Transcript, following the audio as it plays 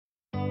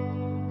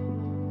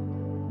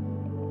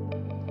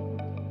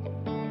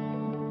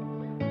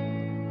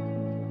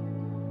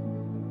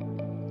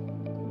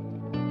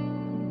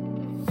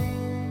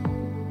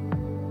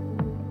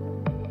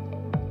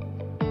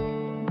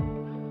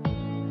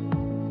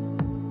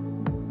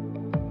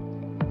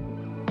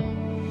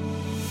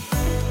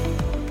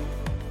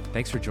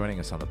Thanks for joining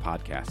us on the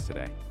podcast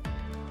today.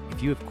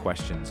 If you have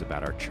questions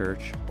about our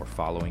church or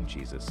following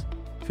Jesus,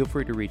 feel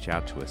free to reach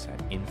out to us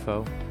at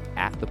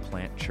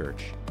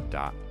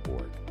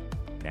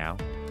info@theplantchurch.org. Now,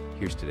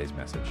 here's today's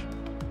message.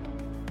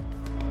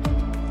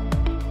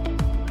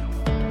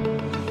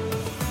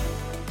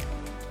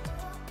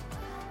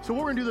 So what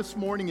we're going to do this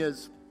morning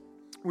is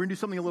we're going to do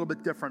something a little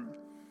bit different.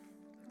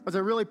 As I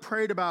really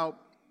prayed about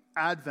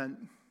Advent,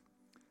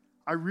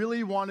 I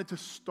really wanted to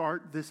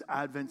start this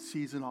Advent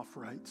season off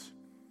right.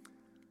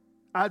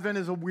 Advent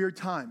is a weird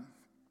time.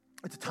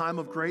 It's a time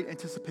of great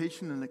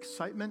anticipation and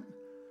excitement,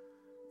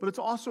 but it's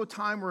also a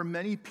time where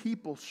many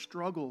people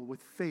struggle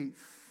with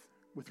faith,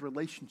 with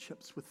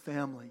relationships, with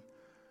family.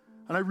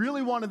 And I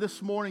really wanted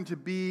this morning to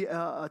be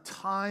a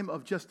time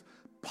of just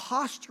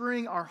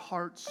posturing our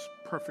hearts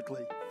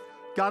perfectly.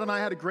 God and I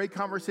had a great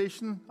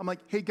conversation. I'm like,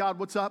 hey, God,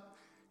 what's up?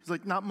 He's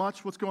like, not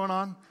much. What's going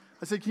on?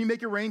 I said, can you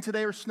make it rain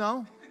today or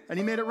snow? And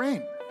he made it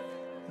rain.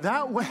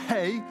 That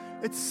way,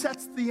 it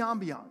sets the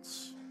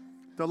ambiance.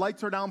 The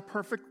lights are down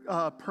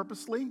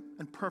purposely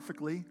and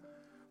perfectly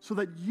so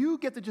that you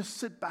get to just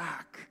sit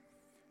back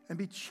and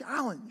be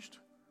challenged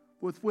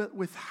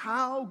with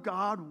how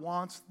God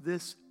wants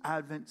this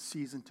Advent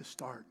season to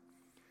start.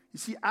 You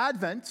see,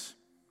 Advent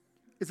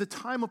is a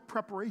time of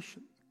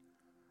preparation,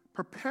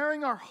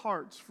 preparing our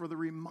hearts for the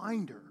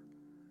reminder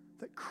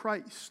that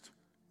Christ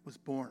was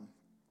born.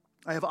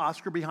 I have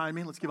Oscar behind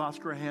me. Let's give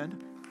Oscar a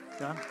hand.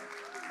 Yeah.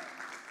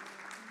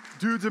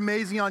 Dude's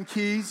amazing on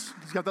keys.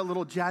 He's got that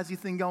little jazzy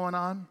thing going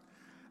on.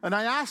 And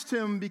I asked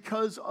him,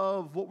 because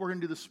of what we're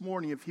going to do this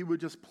morning, if he would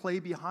just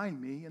play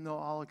behind me, and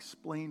I'll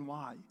explain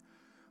why.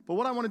 But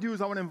what I want to do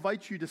is I want to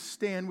invite you to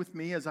stand with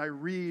me as I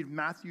read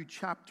Matthew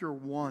chapter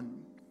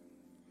 1.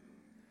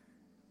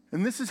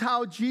 And this is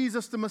how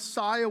Jesus, the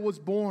Messiah, was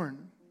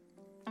born.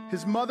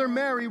 His mother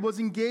Mary was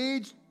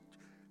engaged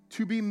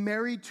to be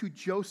married to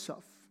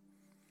Joseph.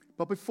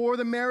 But before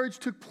the marriage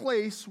took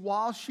place,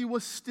 while she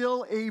was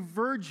still a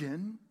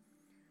virgin,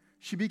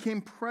 she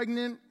became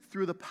pregnant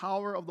through the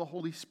power of the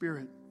Holy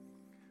Spirit.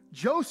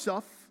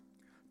 Joseph,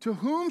 to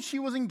whom she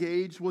was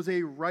engaged, was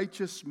a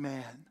righteous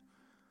man.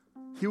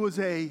 He was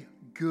a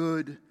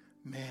good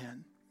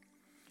man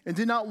and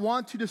did not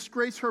want to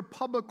disgrace her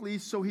publicly,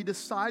 so he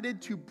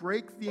decided to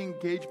break the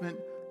engagement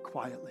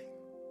quietly.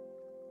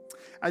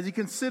 As he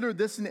considered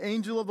this, an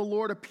angel of the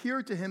Lord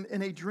appeared to him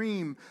in a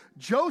dream.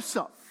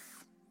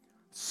 Joseph,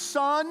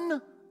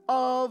 son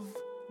of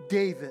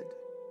David,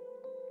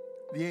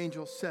 the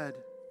angel said,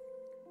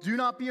 do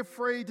not be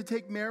afraid to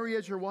take Mary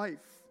as your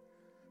wife,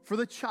 for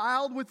the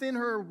child within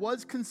her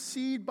was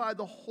conceived by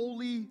the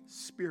Holy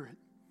Spirit,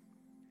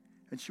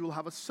 and she will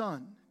have a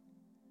son,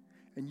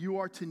 and you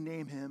are to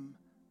name him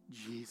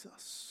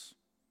Jesus,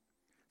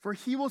 for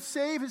he will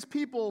save his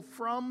people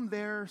from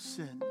their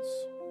sins.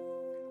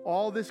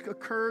 All this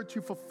occurred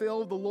to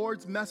fulfill the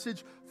Lord's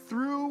message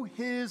through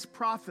his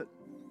prophet.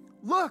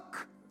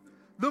 Look,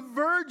 the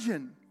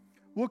virgin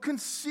will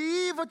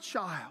conceive a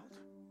child.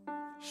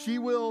 She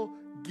will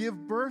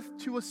give birth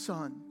to a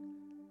son,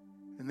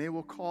 and they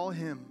will call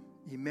him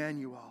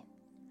Emmanuel,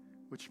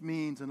 which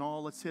means, and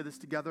all, let's say this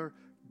together,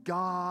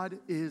 God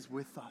is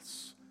with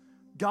us.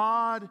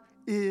 God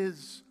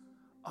is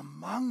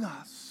among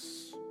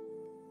us.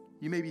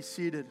 You may be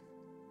seated.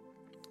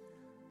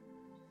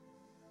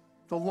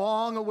 The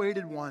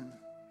long-awaited one.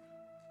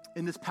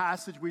 In this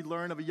passage, we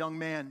learn of a young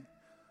man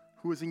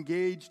who was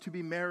engaged to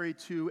be married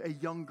to a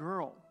young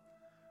girl.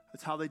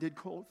 That's how they did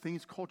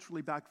things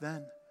culturally back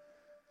then.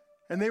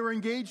 And they were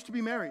engaged to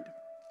be married.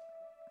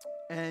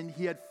 And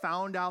he had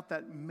found out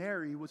that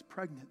Mary was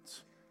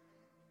pregnant.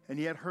 And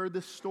he had heard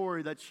this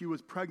story that she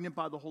was pregnant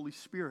by the Holy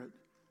Spirit.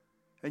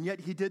 And yet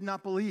he did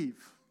not believe.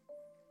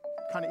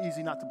 Kind of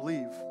easy not to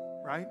believe,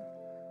 right?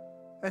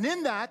 And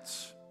in that,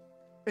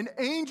 an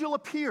angel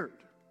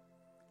appeared.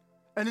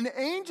 And an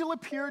angel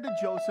appeared to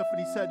Joseph and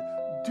he said,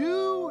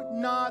 do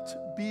not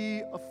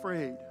be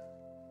afraid.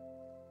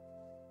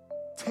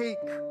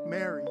 Take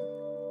Mary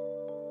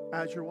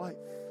as your wife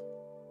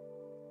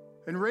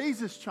and raise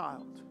this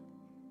child,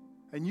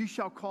 and you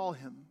shall call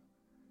him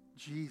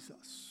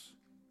Jesus.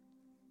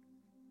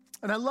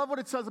 And I love what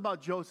it says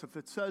about Joseph.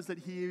 It says that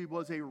he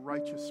was a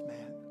righteous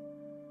man.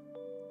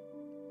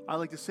 I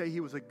like to say he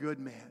was a good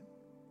man.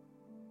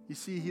 You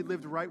see, he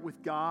lived right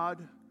with God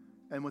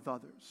and with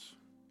others.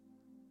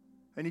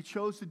 And he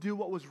chose to do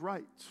what was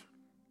right,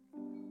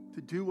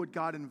 to do what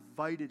God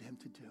invited him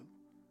to do.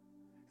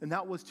 And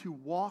that was to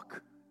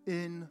walk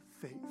in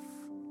faith.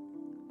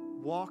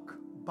 Walk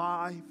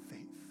by faith.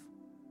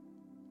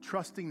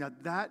 Trusting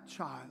that that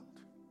child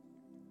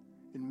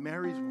in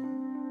Mary's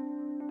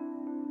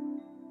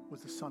womb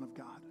was the Son of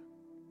God.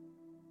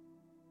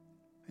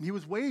 And he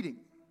was waiting.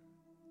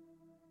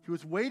 He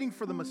was waiting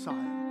for the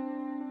Messiah.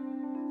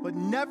 But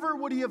never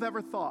would he have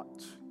ever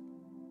thought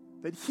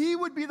that he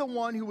would be the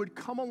one who would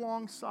come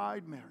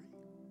alongside Mary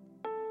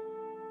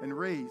and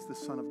raise the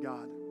Son of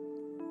God.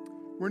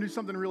 We're going to do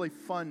something really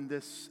fun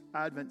this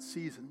Advent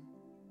season.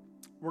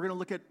 We're going to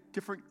look at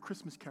different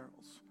Christmas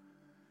carols.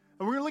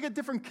 And we're going to look at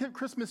different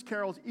Christmas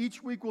carols.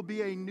 Each week will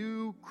be a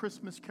new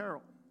Christmas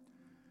carol.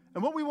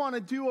 And what we want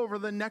to do over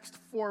the next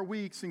 4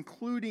 weeks,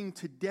 including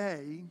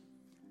today,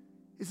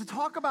 is to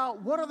talk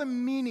about what are the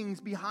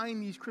meanings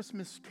behind these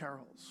Christmas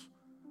carols.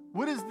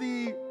 What is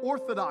the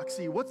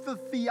orthodoxy? What's the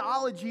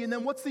theology? And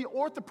then what's the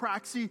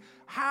orthopraxy?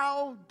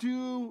 How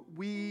do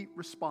we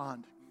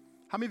respond?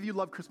 How many of you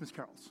love Christmas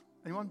carols?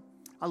 Anyone?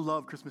 I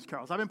love Christmas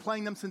carols. I've been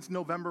playing them since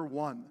November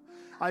 1.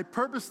 I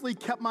purposely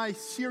kept my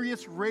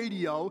Sirius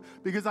radio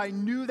because I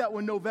knew that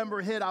when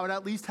November hit, I would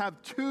at least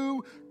have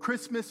 2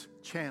 Christmas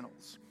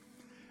channels.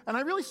 And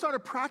I really started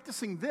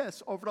practicing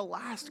this over the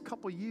last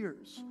couple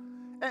years.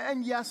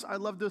 And yes, I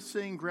love to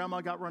sing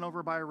Grandma Got Run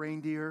Over by a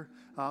Reindeer.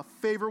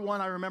 Favorite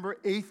one, I remember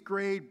 8th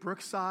grade,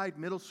 Brookside,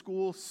 middle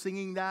school,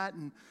 singing that.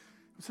 And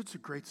it was such a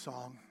great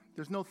song.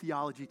 There's no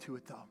theology to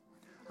it, though.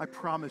 I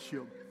promise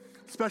you.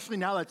 Especially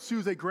now that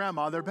Sue's a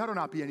grandma, there better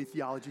not be any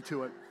theology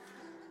to it.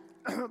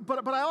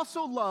 But I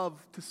also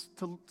love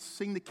to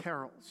sing the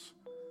carols.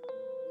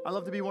 I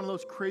love to be one of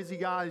those crazy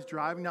guys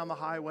driving down the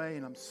highway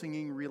and I'm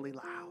singing really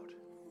loud.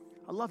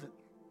 I love it.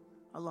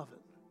 I love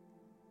it.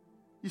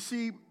 You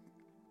see,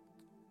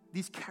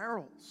 these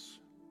carols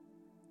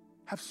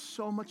have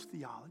so much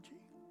theology.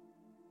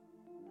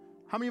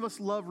 How many of us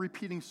love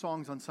repeating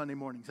songs on Sunday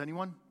mornings?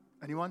 Anyone?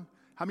 Anyone?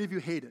 How many of you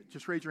hate it?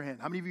 Just raise your hand.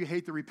 How many of you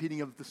hate the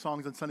repeating of the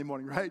songs on Sunday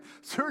morning, right?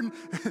 Certain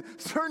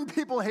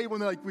people hate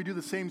when we do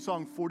the same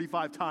song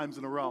 45 times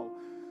in a row.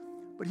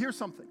 But here's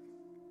something.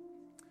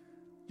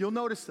 You'll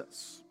notice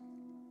this.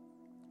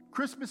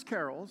 Christmas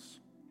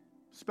carols,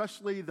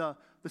 especially the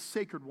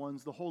sacred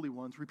ones, the holy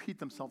ones, repeat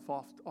themselves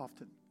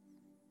often.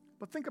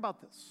 But think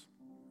about this.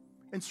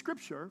 In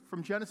Scripture,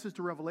 from Genesis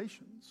to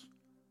Revelations,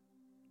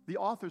 the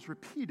authors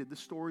repeated the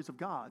stories of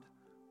God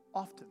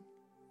often.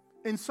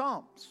 In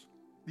Psalms,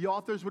 the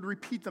authors would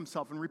repeat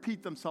themselves and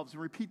repeat themselves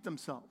and repeat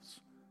themselves.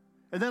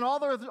 And then all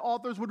the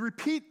authors would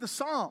repeat the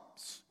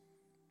Psalms.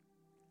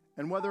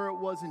 And whether it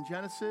was in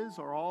Genesis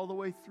or all the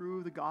way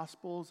through the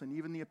Gospels and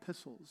even the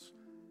epistles,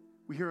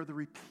 we hear the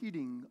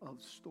repeating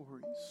of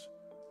stories.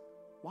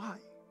 Why?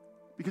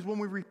 Because when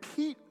we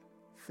repeat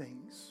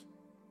things,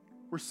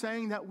 we're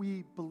saying that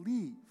we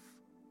believe.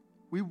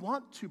 We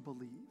want to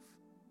believe.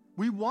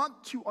 We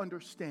want to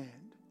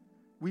understand.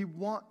 We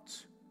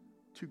want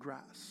to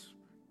grasp.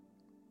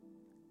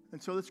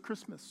 And so this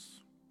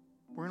Christmas,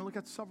 we're going to look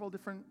at several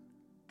different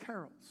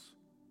carols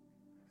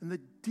and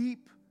the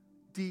deep,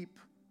 deep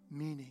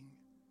meaning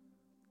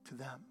to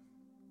them.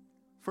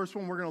 First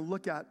one we're going to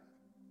look at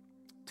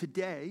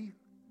today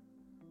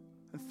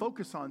and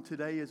focus on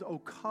today is O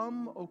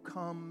come,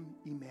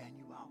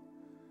 Emmanuel.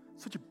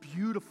 Such a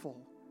beautiful,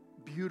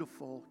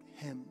 beautiful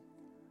hymn,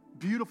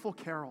 beautiful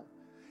carol.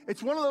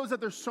 It's one of those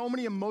that there's so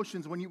many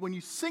emotions. When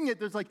you sing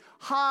it, there's like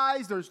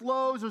highs, there's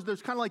lows,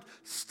 there's kind of like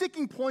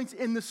sticking points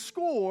in the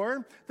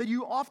score that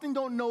you often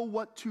don't know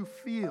what to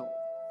feel.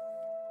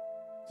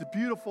 It's a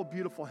beautiful,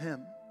 beautiful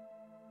hymn.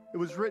 It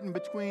was written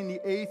between the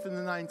 8th and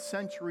the 9th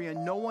century,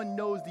 and no one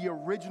knows the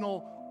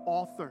original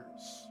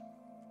authors.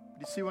 But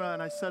you see, when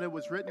I said it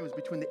was written, it was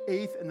between the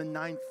 8th and the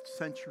 9th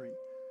century.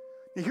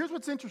 Now, here's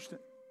what's interesting.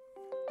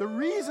 The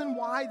reason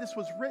why this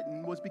was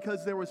written was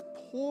because there was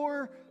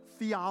poor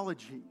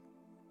theology.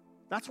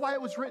 That's why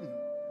it was written.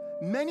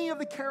 Many of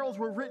the carols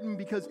were written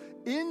because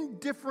in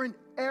different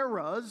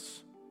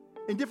eras,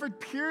 in different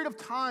period of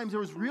times, there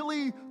was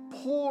really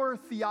poor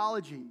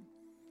theology.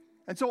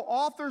 And so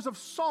authors of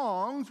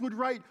songs would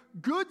write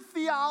good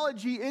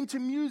theology into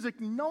music,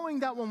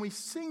 knowing that when we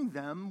sing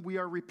them, we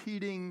are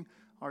repeating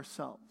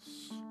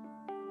ourselves,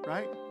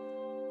 right?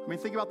 I mean,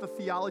 think about the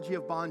theology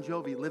of Bon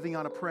Jovi, Living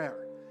on a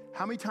Prayer.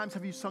 How many times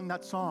have you sung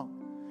that song?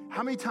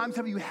 How many times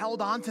have you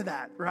held on to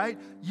that, right?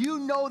 You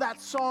know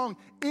that song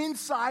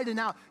inside and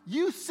out.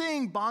 You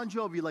sing Bon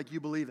Jovi like you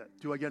believe it.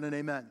 Do I get an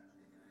amen?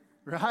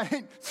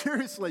 Right?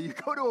 Seriously, you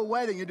go to a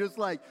wedding and just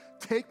like,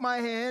 take my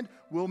hand,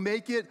 we'll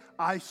make it,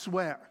 I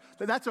swear.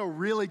 That's a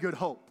really good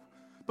hope.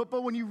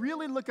 But when you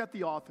really look at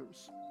the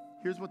authors,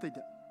 here's what they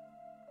did.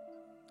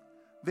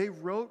 They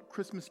wrote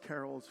Christmas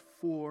carols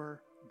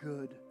for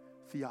good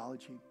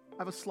theology. I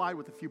have a slide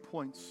with a few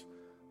points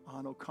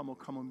on O come,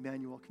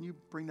 Emmanuel. Can you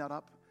bring that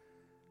up?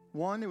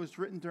 1, it was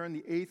written during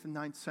the 8th and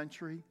 9th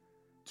century.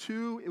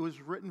 2, it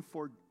was written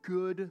for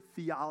good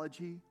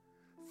theology.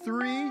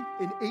 3,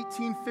 in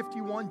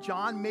 1851,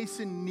 John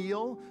Mason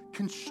Neal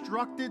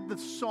constructed the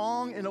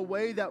song in a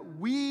way that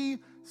we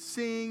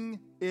sing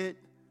it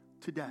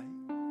today.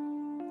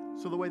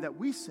 So the way that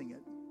we sing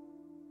it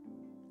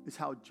is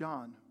how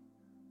John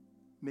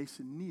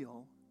Mason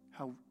Neal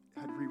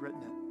had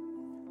rewritten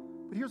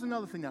it. But here's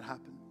another thing that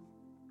happened.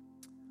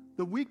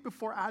 The week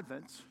before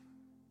Advent,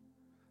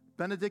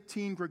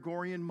 Benedictine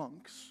Gregorian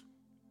monks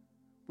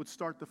would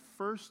start the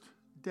first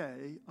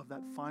day of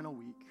that final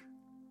week,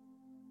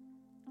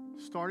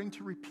 starting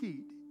to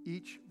repeat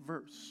each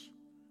verse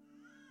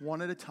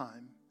one at a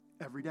time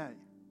every day.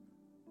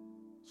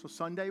 So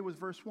Sunday was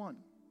verse 1.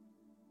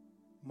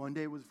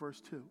 Monday was verse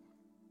 2.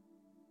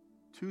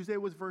 Tuesday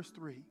was verse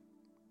 3.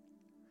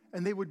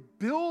 And they would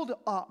build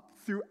up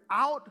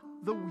throughout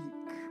the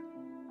week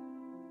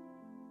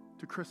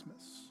to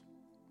Christmas.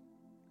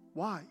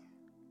 Why?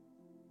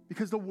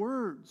 Because the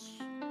words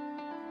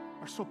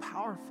are so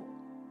powerful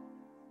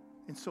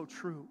and so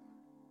true.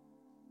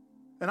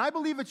 And I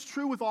believe it's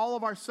true with all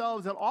of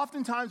ourselves that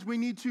oftentimes we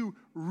need to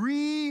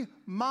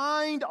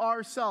remind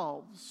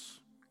ourselves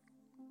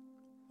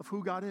of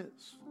who God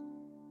is.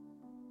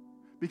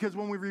 Because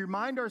when we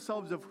remind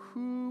ourselves of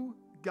who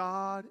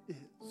God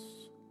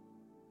is,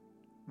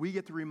 we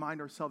get to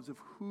remind ourselves of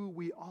who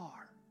we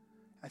are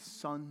as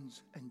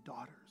sons and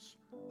daughters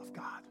of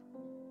God.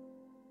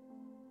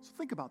 So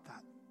think about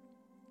that.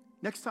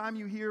 Next time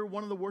you hear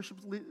one of the worship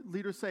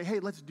leaders say, hey,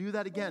 let's do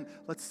that again.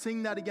 Let's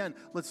sing that again.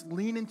 Let's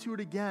lean into it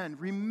again.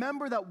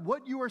 Remember that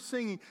what you are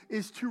singing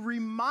is to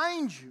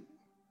remind you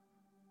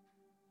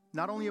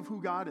not only of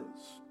who God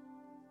is,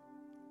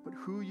 but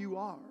who you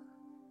are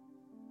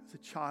as a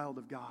child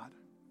of God.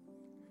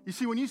 You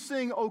see, when you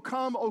sing, O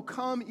come,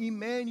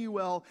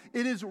 Emmanuel,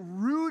 it is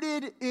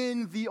rooted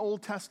in the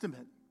Old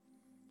Testament.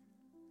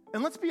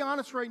 And let's be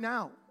honest right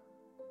now.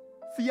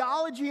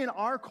 Theology in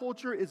our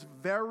culture is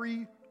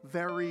very,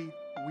 very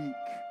weak.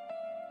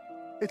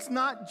 It's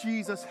not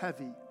Jesus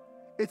heavy.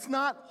 It's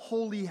not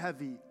holy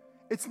heavy.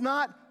 It's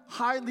not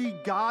highly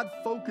God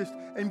focused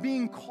and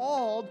being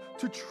called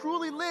to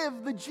truly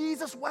live the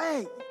Jesus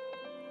way.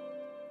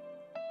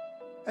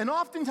 And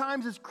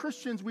oftentimes as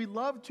Christians, we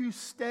love to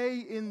stay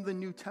in the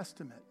New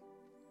Testament.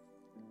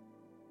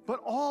 But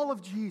all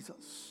of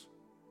Jesus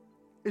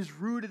is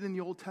rooted in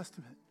the Old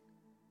Testament.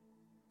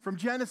 From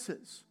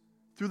Genesis,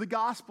 through the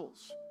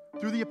Gospels,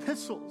 through the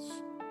epistles,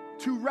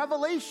 to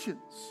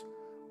Revelations,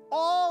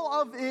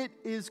 all of it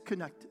is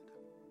connected.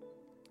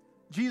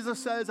 Jesus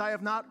says, I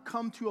have not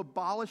come to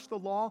abolish the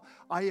law,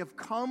 I have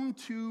come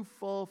to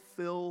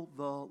fulfill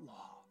the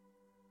law.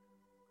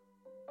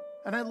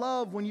 And I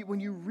love when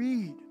you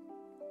read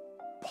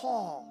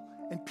Paul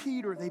and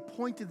Peter, they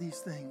point to these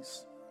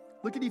things.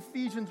 Look at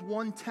Ephesians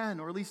 1:10,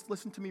 or at least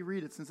listen to me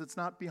read it since it's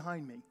not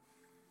behind me.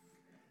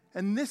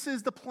 And this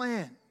is the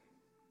plan.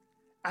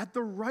 At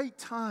the right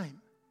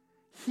time,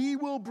 he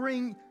will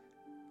bring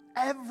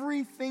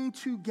everything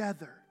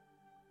together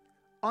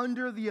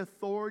under the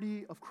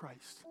authority of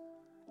Christ.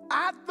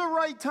 At the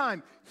right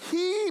time,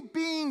 he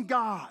being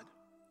God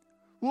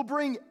will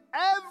bring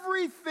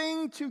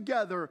everything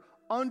together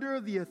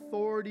under the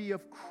authority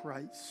of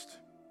Christ.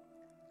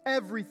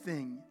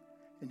 Everything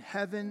in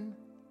heaven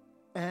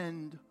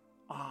and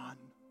on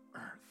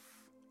earth.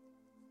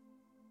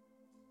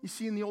 You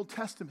see, in the Old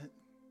Testament,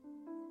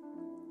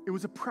 it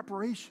was a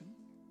preparation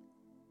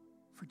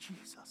for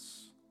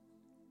Jesus.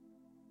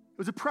 It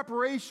was a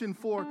preparation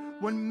for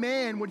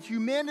when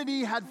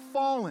humanity had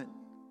fallen,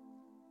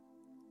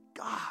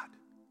 God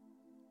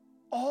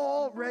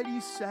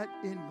already set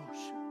in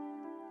motion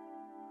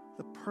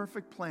the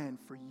perfect plan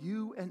for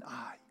you and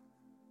I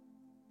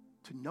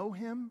to know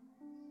him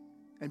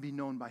and be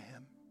known by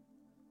him.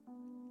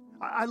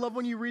 I love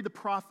when you read the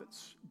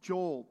prophets,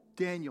 Joel,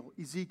 Daniel,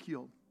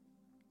 Ezekiel,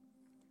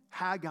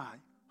 Haggai,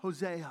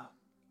 Hosea.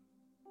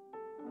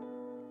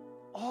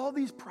 All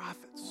these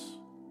prophets,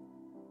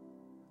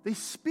 they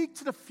speak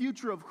to the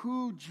future of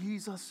who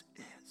Jesus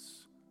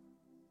is.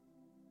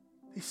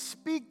 They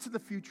speak to the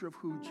future of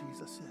who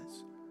Jesus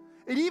is.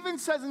 It even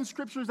says in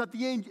scriptures that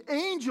the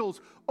angels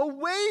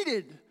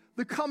awaited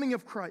the coming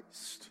of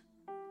Christ.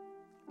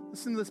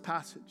 Listen to this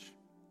passage.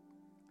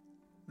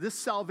 This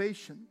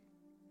salvation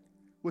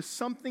was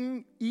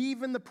something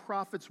even the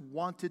prophets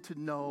wanted to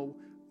know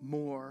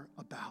more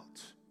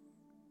about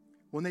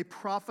when they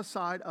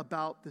prophesied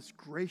about this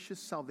gracious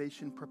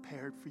salvation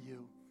prepared for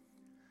you.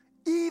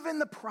 Even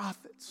the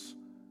prophets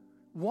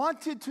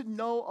wanted to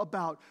know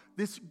about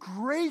this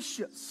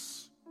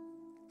gracious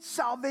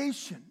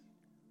salvation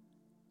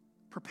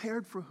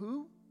prepared for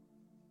who?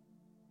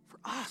 For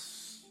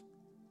us,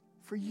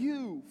 for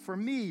you, for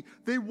me.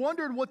 They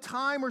wondered what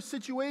time or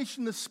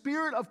situation the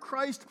Spirit of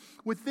Christ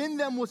within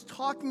them was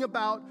talking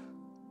about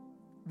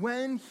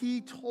when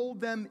he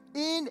told them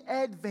in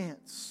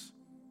advance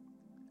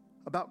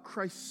about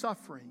Christ's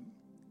suffering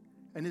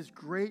and his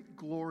great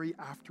glory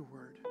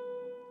afterward.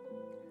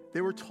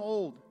 They were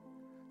told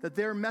that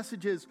their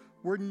messages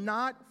were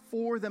not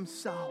for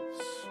themselves,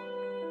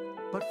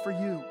 but for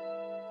you.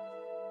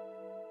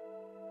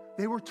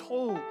 They were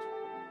told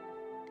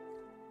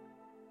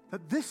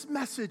that this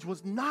message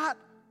was not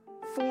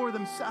for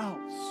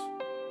themselves,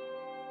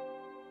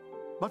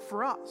 but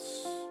for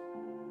us.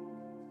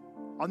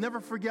 I'll never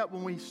forget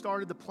when we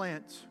started the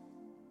plant,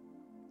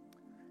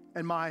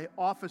 and my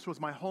office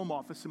was my home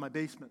office in my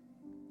basement.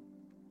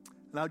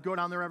 And I would go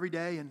down there every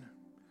day, and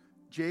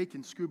Jake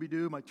and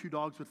Scooby-Doo, my two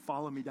dogs, would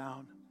follow me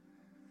down.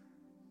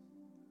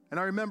 And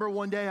I remember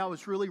one day I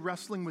was really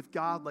wrestling with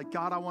God, like,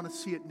 God, I want to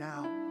see it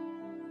now.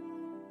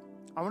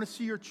 I want to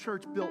see your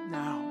church built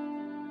now.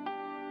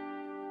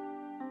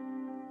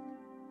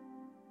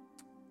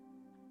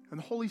 And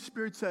the Holy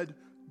Spirit said,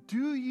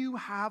 do you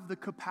have the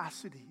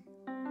capacity?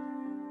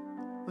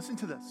 Listen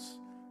to this.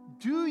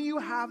 Do you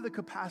have the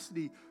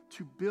capacity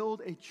to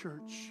build a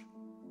church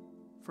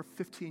for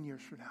 15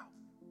 years from now?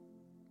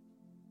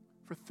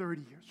 For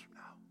 30 years from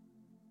now?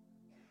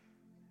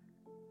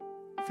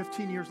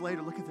 15 years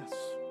later, look at this.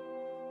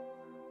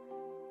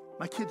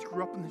 My kids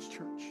grew up in this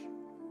church.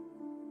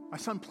 My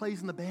son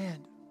plays in the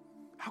band.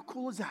 How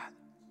cool is that?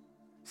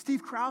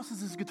 Steve Krause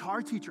is his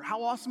guitar teacher.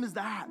 How awesome is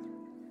that?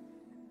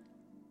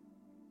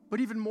 But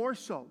even more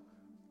so,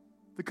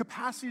 the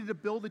capacity to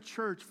build a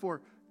church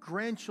for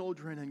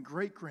grandchildren and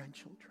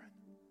great-grandchildren.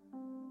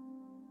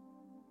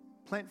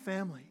 Plant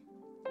family.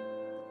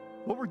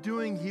 What we're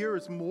doing here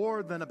is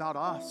more than about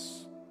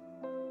us.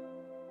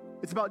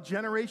 It's about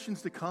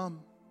generations to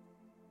come.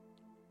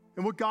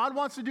 And what God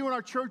wants to do in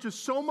our church is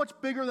so much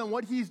bigger than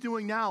what he's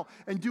doing now.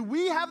 And do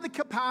we have the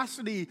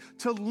capacity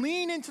to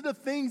lean into the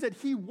things that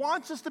he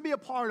wants us to be a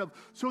part of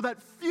so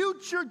that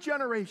future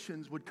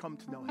generations would come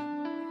to know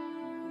him?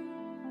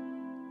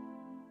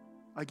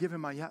 I give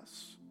him my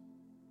yes.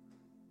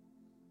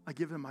 I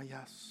give him my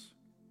yes.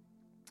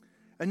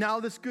 And now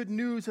this good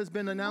news has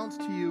been announced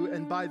to you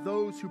and by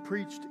those who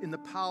preached in the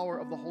power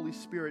of the Holy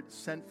Spirit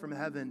sent from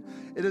heaven.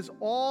 It is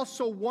all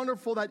so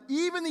wonderful that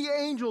even the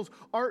angels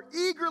are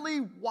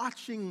eagerly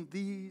watching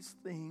these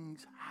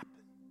things happen.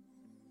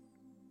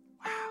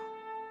 Wow.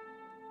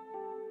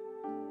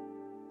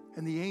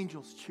 And the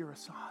angels cheer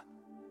us on.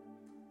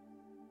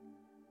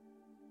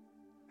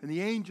 And the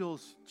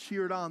angels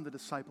cheered on the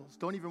disciples.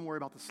 Don't even worry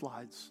about the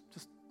slides.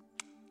 Just,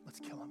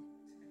 let's kill them.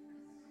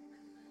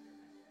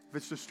 If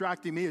it's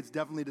distracting me, it's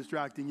definitely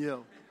distracting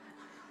you.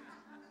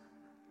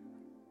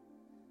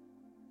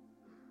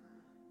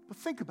 But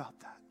think about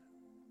that.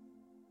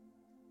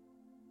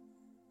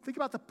 Think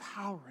about the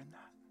power in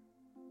that.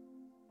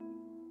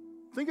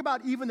 Think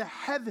about even the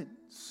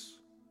heavens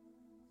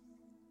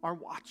are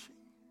watching.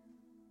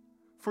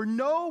 For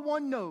no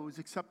one knows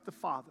except the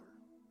Father,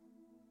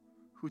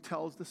 who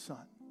tells the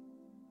Son,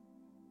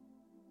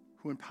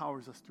 who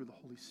empowers us through the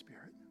Holy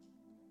Spirit.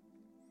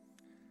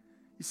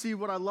 You see,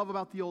 what I love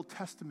about the Old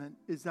Testament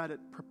is that it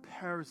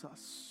prepares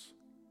us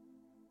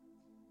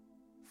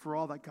for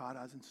all that God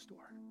has in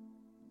store.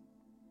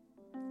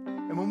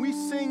 And when we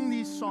sing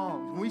these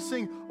songs, when we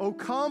sing, O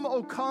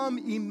come,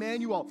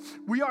 Emmanuel,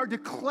 we are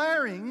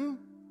declaring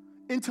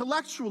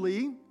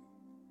intellectually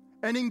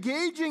and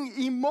engaging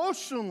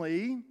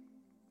emotionally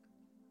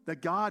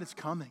that God is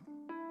coming.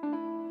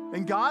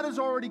 And God has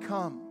already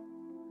come.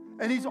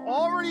 And he's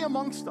already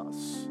amongst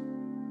us.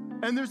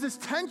 And there's this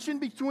tension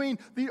between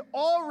the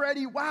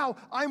already, wow,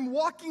 I'm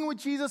walking with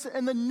Jesus,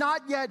 and the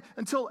not yet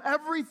until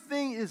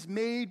everything is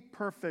made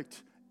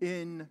perfect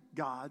in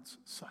God's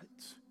sight.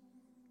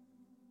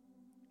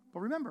 But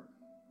remember,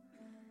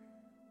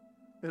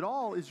 it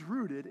all is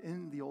rooted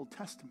in the Old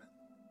Testament.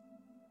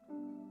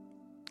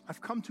 I've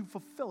come to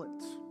fulfill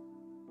it,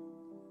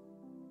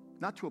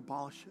 not to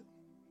abolish it.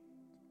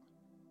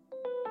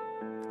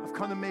 I've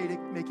come to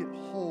make it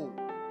whole,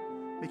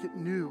 make it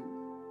new,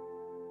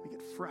 make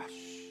it fresh.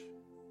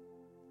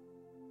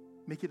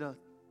 Make it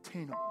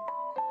attainable.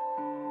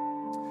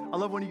 I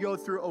love when you go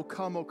through O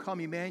come,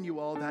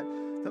 Emmanuel, that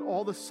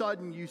all of a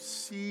sudden you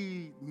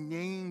see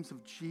names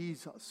of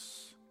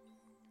Jesus.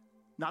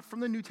 Not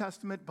from the New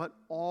Testament, but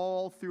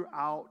all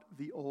throughout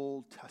the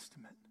Old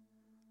Testament.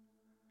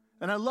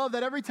 And I love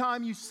that every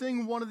time you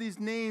sing one of these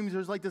names,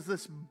 there's like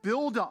this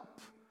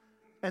build-up,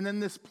 and then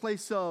this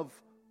place of,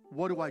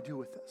 what do I do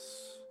with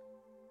this?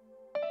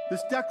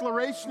 This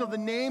declaration of the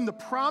name, the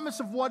promise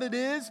of what it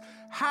is.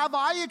 Have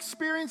I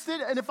experienced it?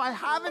 And if I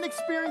haven't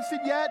experienced it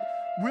yet,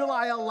 will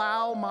I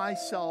allow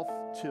myself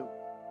to?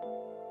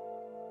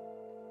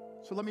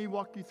 So let me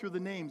walk you through the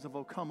names of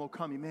O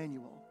come,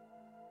 Emmanuel.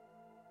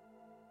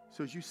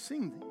 So as you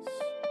sing these,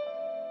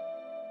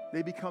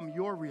 they become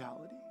your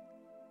reality.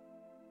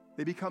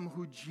 They become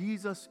who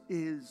Jesus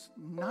is,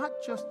 not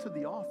just to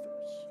the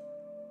authors,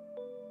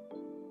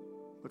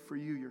 but for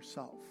you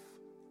yourself.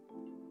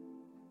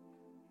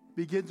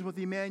 Begins with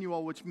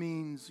Emmanuel, which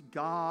means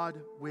God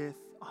with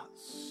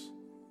us.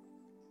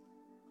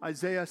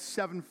 Isaiah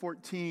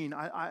 7:14.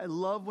 I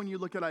love when you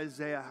look at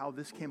Isaiah how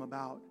this came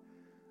about.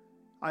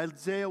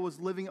 Isaiah was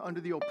living under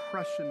the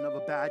oppression of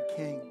a bad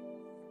king.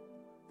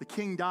 The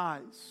king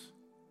dies.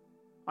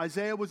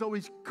 Isaiah was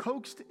always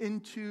coaxed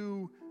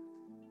into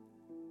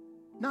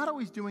not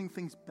always doing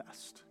things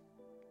best.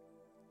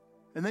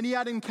 And then he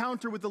had an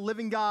encounter with the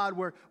living God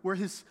where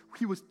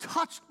he was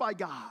touched by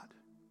God.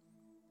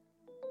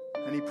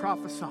 And he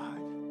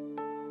prophesied,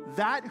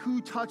 that who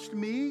touched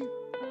me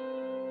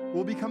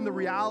will become the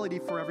reality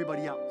for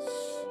everybody else.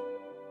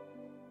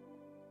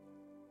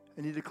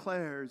 And he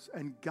declares,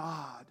 and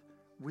God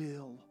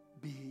will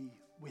be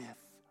with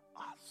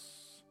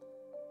us.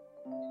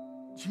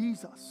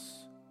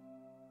 Jesus,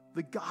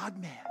 the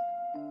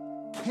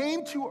God-man,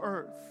 came to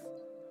earth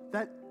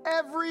that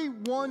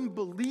everyone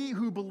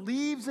who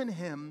believes in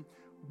him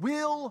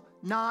will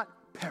not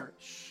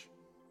perish,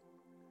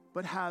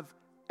 but have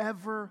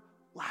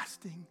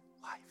everlasting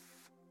life.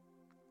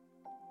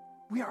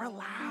 We are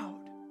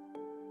allowed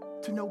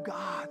to know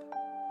God.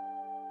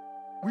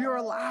 We are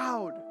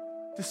allowed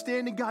to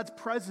stand in God's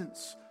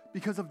presence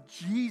because of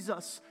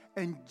Jesus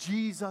and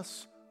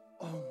Jesus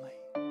only.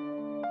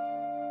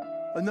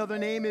 Another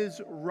name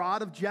is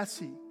Rod of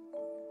Jesse.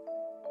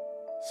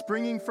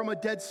 Springing from a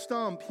dead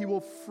stump, he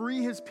will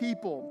free his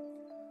people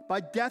by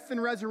death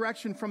and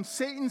resurrection from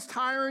Satan's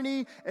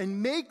tyranny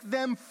and make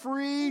them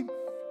free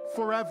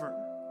forever.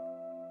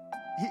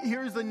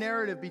 Here's the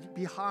narrative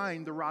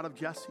behind the rod of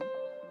Jesse.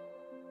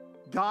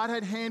 God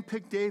had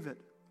handpicked David,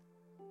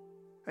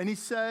 and he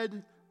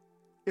said,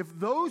 if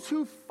those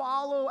who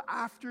follow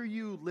after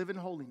you live in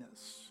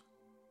holiness,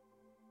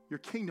 your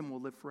kingdom will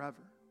live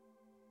forever.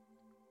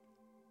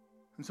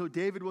 And so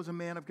David was a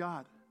man of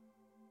God.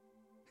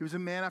 He was a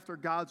man after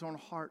God's own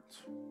heart.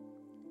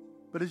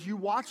 But as you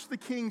watch the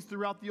kings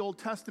throughout the Old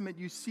Testament,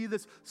 you see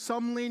this,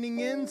 some leaning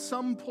in,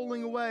 some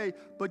pulling away.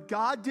 But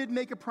God did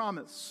make a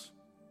promise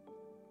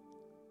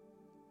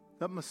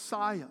that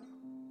Messiah,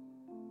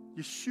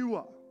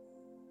 Yeshua,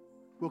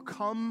 will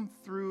come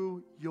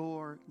through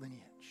your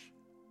lineage.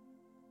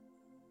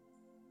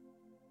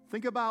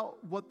 Think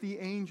about what the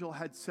angel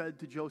had said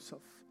to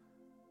Joseph.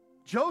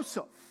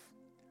 Joseph,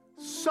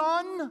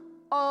 son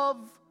of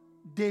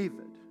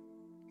David.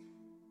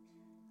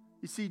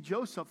 You see,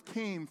 Joseph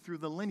came through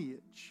the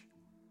lineage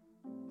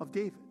of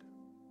David.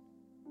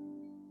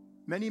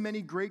 Many,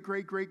 many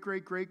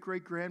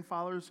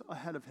great-grandfathers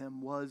ahead of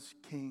him was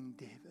King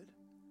David.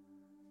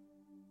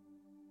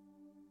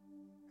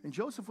 And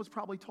Joseph was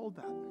probably told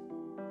that.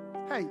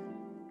 Hey,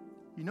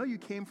 you know you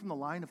came from the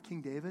line of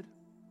King David?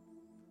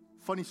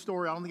 Funny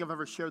story, I don't think I've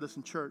ever shared this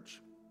in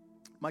church.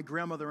 My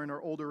grandmother in her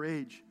older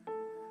age,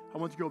 I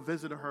went to go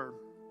visit her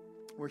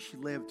where she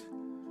lived.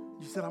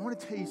 She said, I want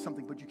to tell you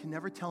something, but you can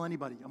never tell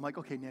anybody. I'm like,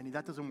 okay, Nanny,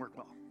 that doesn't work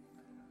well.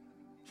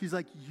 She's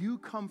like, you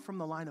come from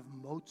the line of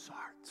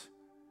Mozart,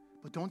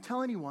 but don't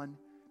tell anyone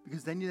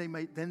because then they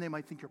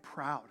might think you're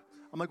proud.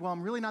 I'm like, well,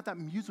 I'm really not that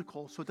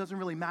musical, so it doesn't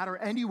really matter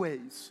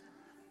anyways.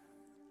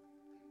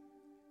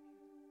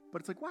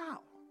 But it's like, wow.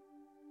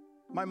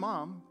 My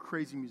mom,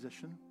 crazy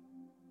musician.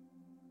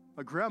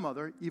 My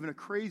grandmother, even a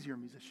crazier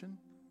musician.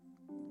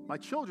 My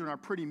children are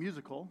pretty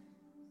musical.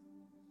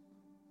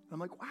 I'm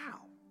like, wow.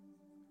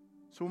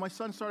 So when my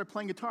son started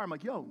playing guitar, I'm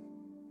like, yo,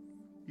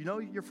 you know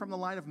you're from the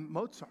line of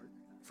Mozart.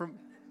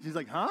 He's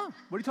like, huh?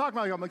 What are you talking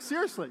about? I'm like,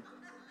 seriously,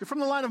 you're from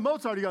the line of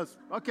Mozart. He goes,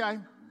 okay.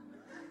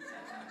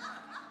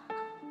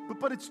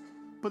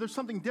 But there's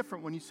something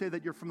different when you say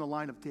that you're from the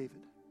line of David.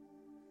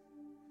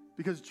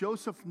 Because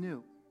Joseph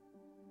knew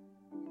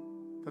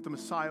that the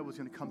Messiah was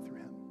going to come through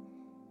him.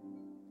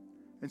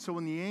 And so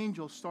when the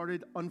angel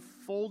started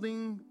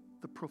unfolding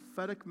the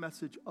prophetic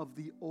message of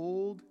the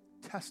Old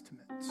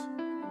Testament,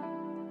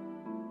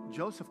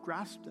 Joseph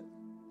grasped it.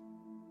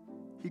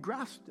 He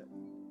grasped it.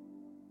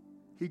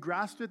 He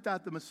grasped it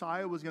that the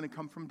Messiah was going to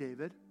come from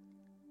David.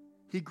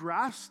 He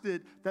grasped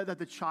it that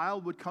the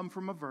child would come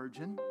from a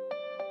virgin.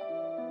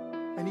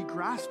 And he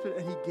grasped it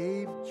and he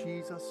gave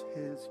Jesus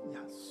his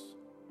yes.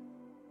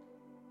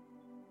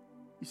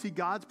 You see,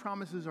 God's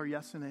promises are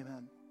yes and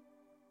amen.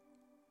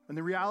 And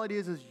the reality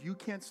is you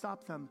can't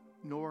stop them,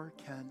 nor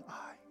can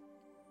I.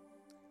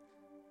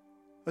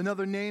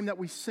 Another name that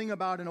we sing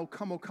about in O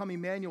Come,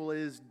 Emmanuel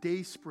is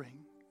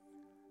Dayspring.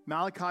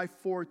 Malachi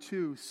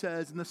 4:2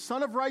 says, and the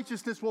Son of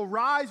Righteousness will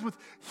rise with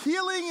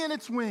healing in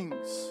its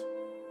wings,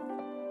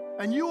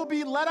 and you will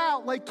be let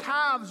out like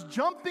calves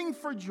jumping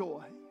for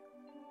joy.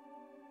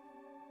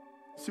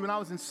 See, when I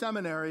was in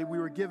seminary, we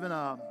were given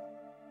a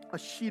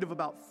sheet of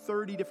about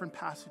 30 different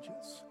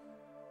passages.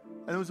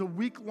 And it was a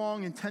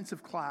week-long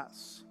intensive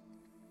class.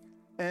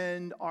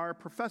 And our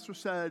professor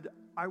said,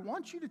 I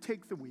want you to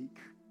take the week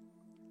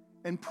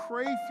and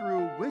pray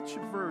through which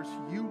verse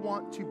you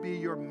want to be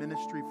your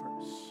ministry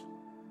verse.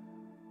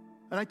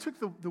 And I took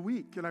the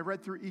week and I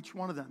read through each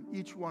one of them.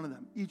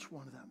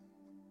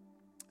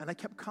 And I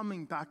kept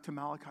coming back to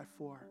Malachi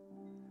 4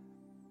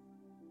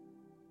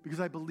 because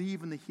I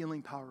believe in the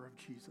healing power of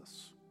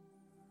Jesus.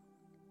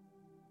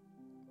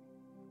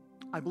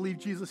 I believe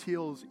Jesus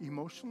heals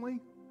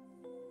emotionally.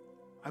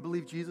 I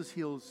believe Jesus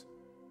heals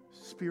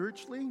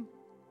spiritually.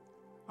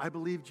 I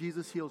believe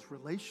Jesus heals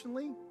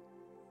relationally.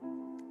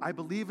 I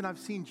believe and I've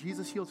seen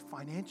Jesus heals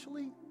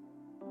financially.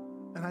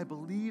 And I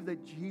believe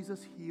that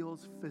Jesus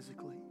heals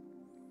physically.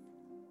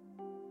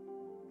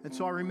 And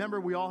so I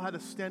remember we all had to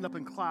stand up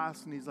in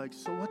class and he's like,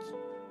 so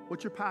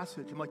what's your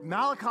passage? I'm like,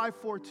 Malachi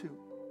 4:2.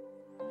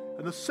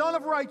 And the Son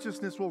of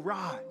Righteousness will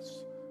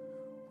rise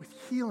with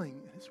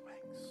healing in his wings.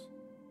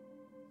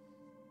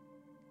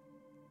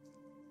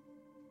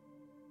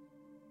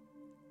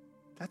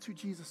 That's who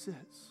Jesus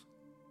is.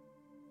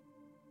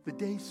 The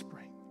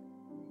Dayspring.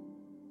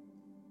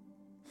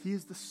 He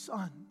is the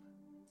sun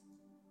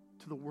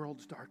to the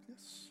world's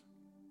darkness.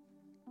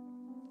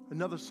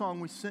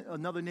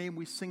 Another name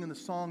we sing in the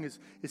song is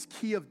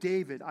Key of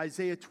David,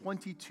 Isaiah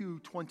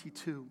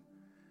 22:22.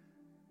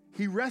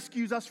 He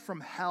rescues us from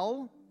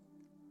hell,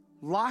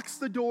 locks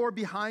the door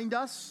behind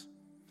us,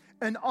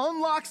 and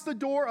unlocks the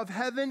door of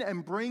heaven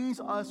and brings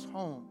us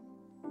home.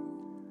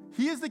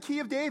 He is the Key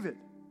of David.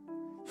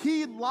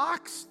 He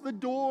locks the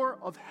door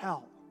of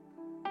hell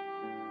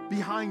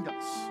behind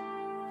us.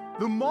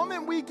 The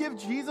moment we give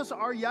Jesus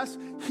our yes,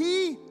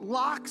 he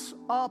locks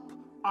up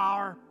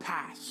our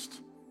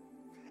past.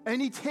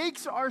 And he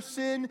takes our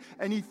sin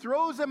and he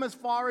throws them as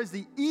far as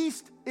the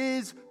east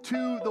is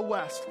to the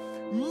west.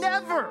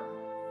 Never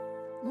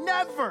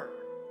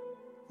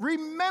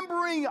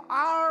remembering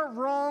our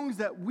wrongs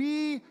that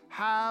we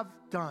have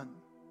done.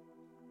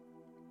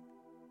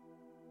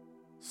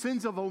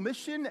 Sins of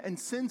omission and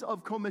sins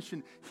of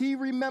commission. He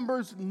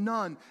remembers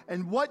none.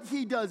 And what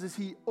he does is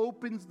he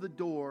opens the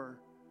door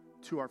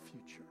to our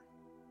future.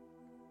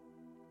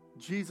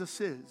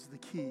 Jesus is the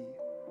key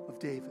of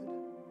David.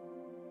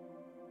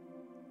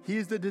 He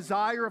is the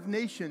desire of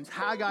nations,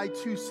 Haggai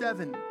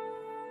 2:7.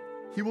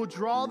 He will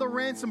draw the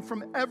ransom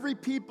from every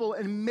people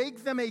and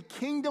make them a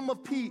kingdom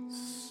of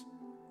peace.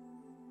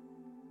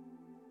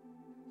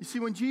 You see,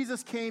 when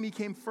Jesus came, he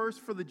came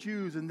first for the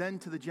Jews and then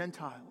to the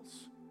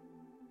Gentiles.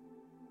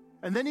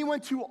 And then he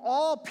went to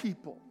all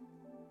people.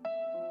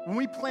 When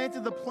we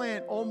planted the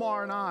plant,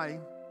 Omar and I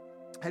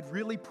had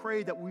really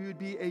prayed that we would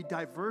be a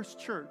diverse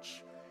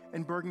church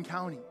in Bergen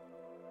County.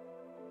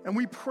 And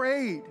we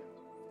prayed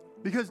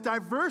because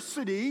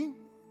diversity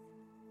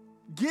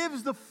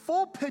gives the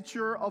full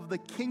picture of the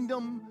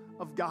kingdom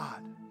of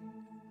God.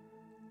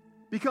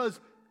 Because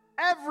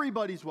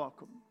everybody's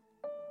welcome.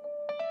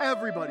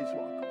 Everybody's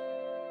welcome.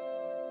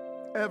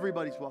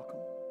 Everybody's welcome.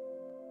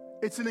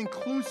 It's an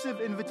inclusive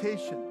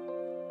invitation.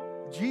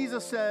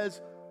 Jesus says,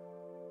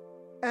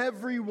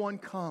 everyone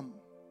come,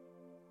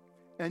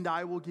 and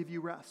I will give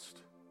you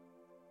rest.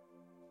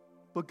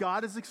 But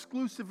God is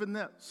exclusive in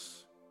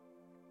this.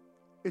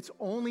 It's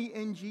only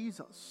in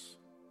Jesus.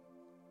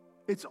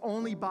 It's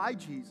only by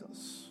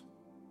Jesus.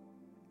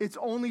 It's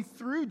only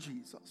through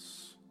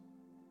Jesus.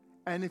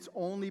 And it's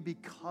only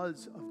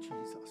because of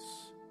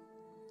Jesus.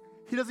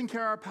 He doesn't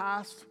care our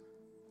past.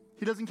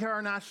 He doesn't care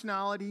our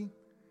nationality.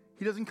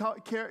 He doesn't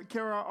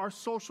care our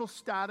social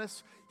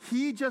status.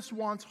 He just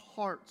wants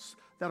hearts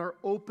that are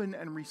open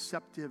and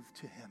receptive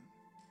to him.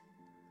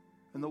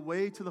 And the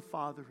way to the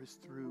Father is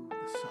through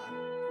the Son.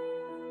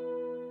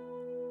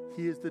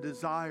 He is the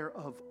desire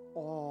of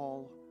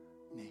all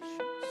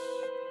nations.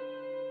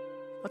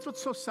 That's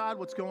what's so sad,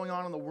 what's going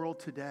on in the world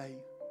today.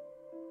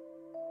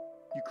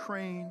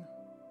 Ukraine,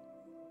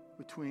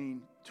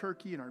 between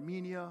Turkey and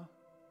Armenia,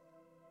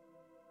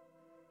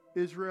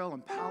 Israel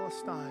and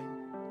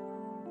Palestine,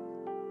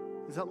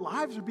 is that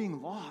lives are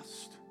being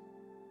lost.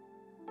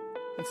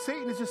 And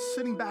Satan is just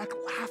sitting back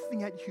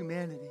laughing at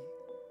humanity.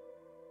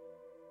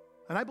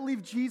 And I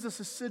believe Jesus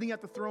is sitting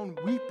at the throne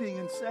weeping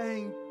and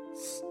saying,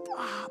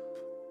 stop.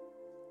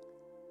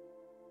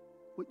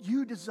 What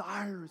you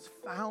desire is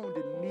found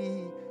in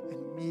me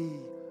and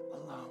me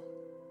alone.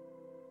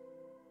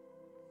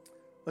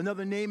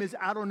 Another name is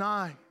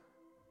Adonai,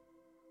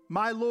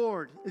 my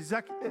Lord.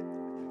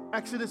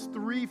 Exodus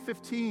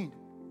 3:15.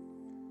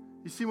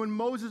 You see, when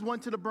Moses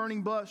went to the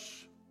burning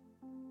bush,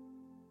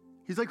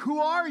 he's like, who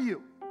are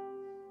you?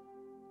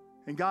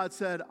 And God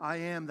said, I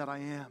am that I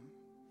am.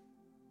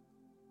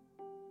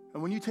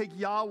 And when you take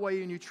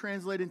Yahweh and you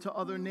translate into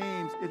other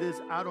names, it is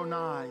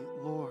Adonai,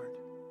 Lord.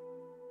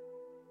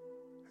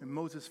 And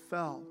Moses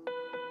fell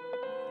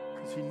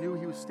because he knew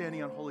he was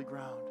standing on holy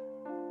ground.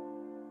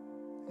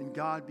 And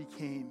God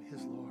became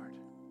his Lord.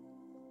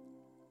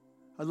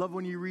 I love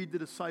when you read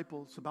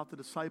about the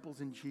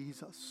disciples in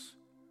Jesus,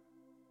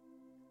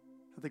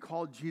 that they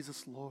called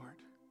Jesus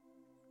Lord.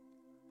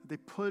 That they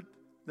put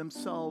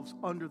themselves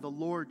under the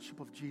lordship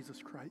of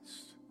Jesus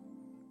Christ.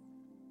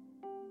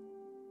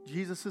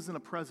 Jesus isn't a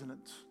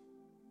president.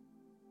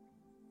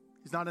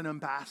 He's not an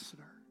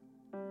ambassador.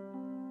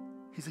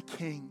 He's a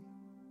king.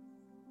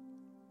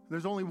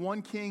 There's only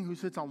one king who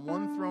sits on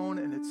one throne,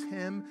 and it's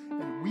him.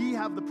 And we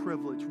have the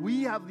privilege.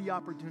 We have the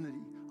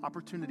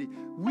opportunity.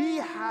 We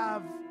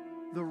have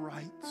the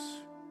right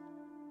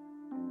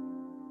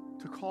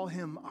to call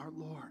him our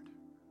Lord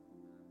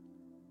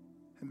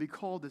and be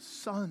called as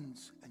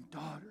sons and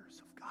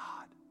daughters of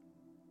God.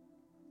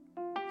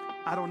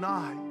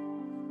 Adonai,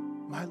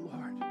 my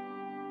Lord.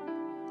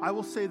 I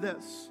will say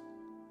this.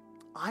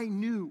 I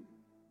knew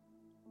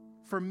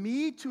for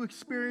me to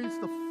experience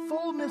the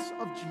fullness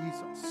of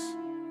Jesus,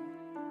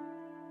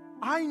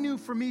 I knew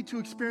for me to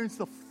experience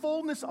the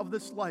fullness of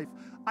this life,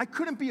 I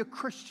couldn't be a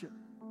Christian.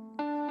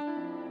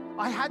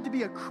 I had to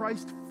be a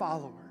Christ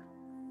follower.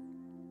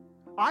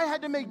 I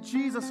had to make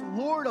Jesus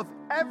Lord of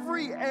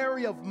every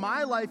area of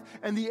my life,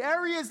 and the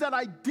areas that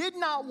I did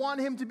not want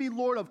him to be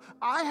Lord of,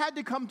 I had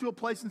to come to a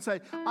place and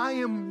say, I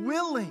am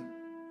willing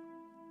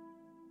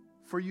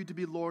for you to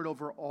be Lord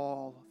over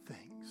all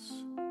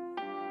things.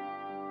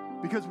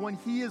 Because when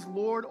he is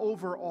Lord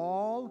over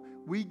all,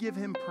 we give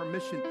him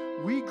permission.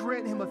 We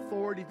grant him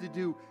authority to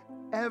do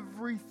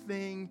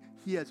everything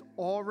he has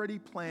already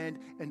planned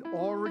and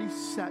already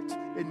set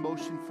in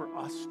motion for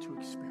us to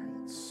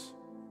experience.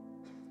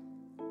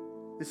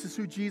 This is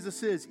who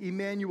Jesus is.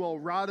 Emmanuel,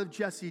 Rod of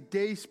Jesse,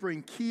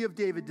 Dayspring, Key of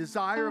David,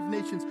 Desire of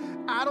Nations,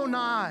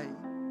 Adonai.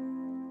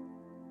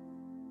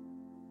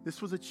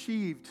 This was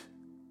achieved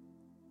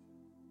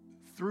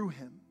through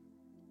him,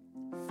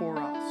 for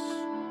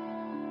us.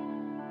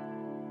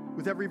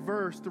 With every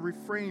verse, the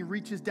refrain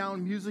reaches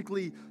down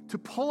musically to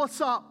pull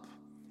us up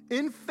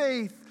in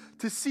faith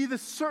to see the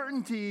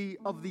certainty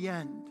of the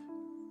end.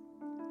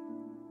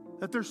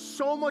 That there's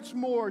so much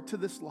more to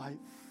this life.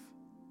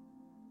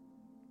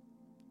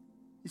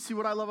 You see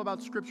what I love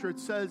about Scripture? It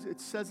says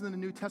in the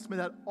New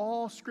Testament that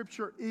all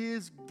Scripture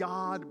is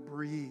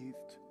God-breathed.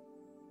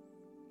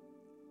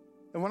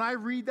 And when I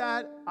read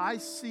that, I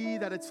see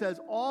that it says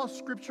all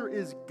Scripture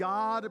is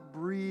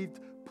God-breathed,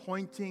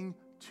 pointing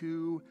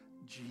to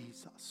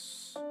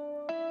Jesus.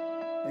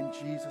 And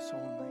Jesus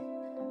only.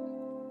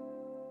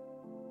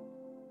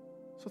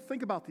 So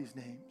think about these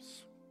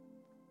names.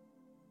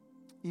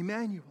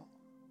 Emmanuel.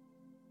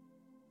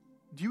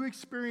 Do you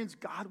experience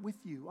God with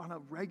you on a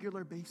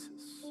regular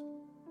basis?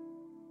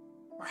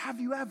 Or have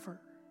you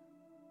ever?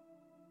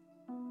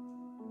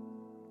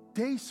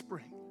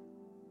 Dayspring.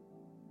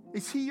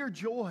 Is he your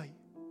joy?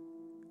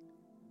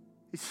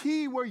 Is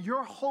he where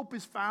your hope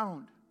is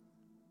found?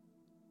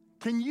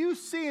 Can you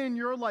see in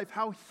your life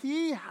how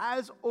he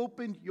has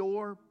opened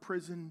your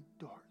prison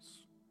doors?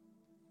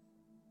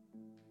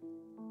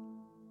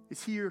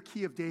 Is he your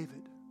key of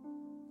David?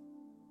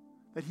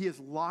 That he has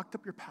locked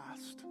up your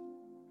past?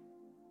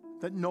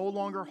 That no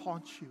longer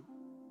haunts you?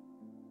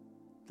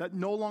 That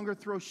no longer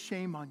throws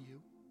shame on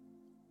you?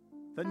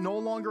 That no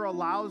longer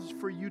allows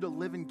for you to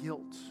live in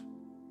guilt?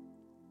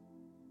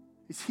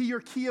 Is he your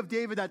key of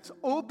David that's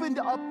opened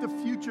up the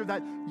future,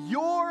 that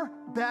your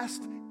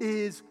best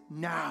is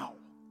now?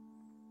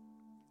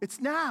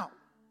 It's now.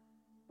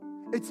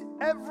 It's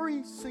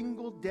every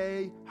single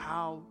day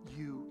how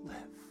you live.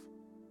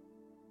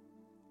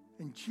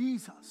 And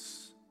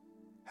Jesus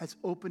has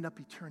opened up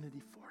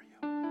eternity for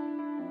you.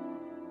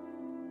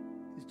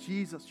 Is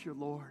Jesus your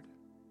Lord?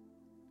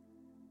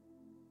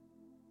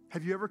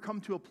 Have you ever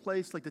come to a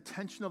place like the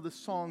tension of the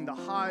song, the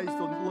highs, the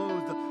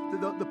lows,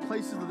 the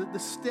places, the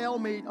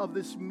stalemate of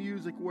this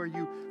music where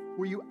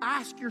you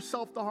ask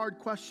yourself the hard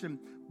question,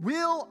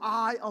 will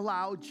I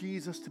allow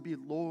Jesus to be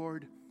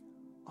Lord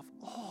of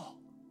all?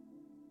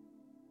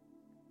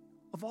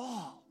 Of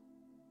all.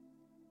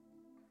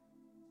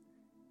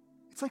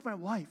 It's like my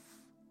wife.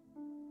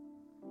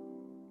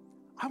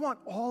 I want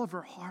all of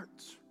her heart.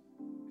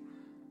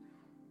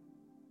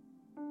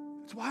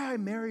 It's why I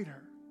married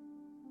her.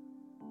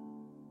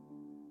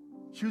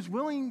 She was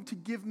willing to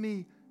give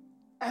me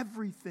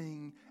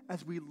everything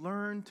as we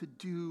learn to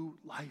do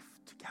life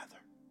together.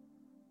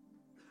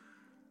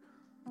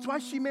 That's why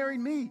she married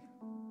me.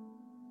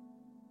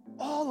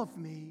 All of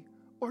me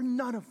or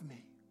none of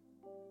me.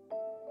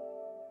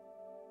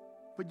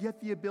 But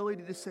yet the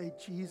ability to say,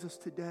 Jesus,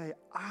 today,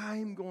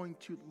 I'm going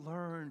to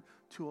learn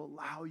to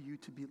allow you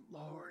to be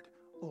Lord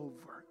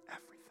over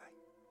everything.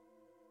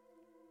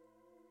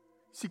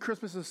 See,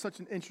 Christmas is such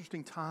an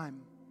interesting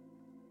time.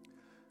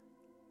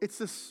 It's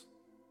this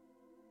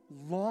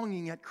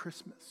longing at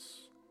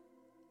Christmas.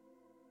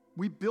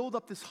 We build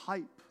up this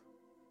hype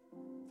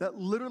that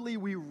literally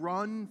we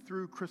run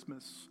through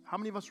Christmas. How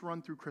many of us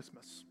run through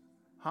Christmas?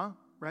 Huh?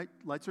 Right?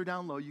 Lights are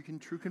down low. You can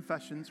true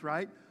confessions,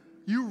 right?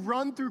 You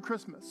run through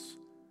Christmas.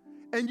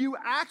 And you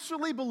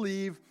actually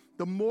believe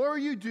the more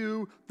you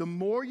do, the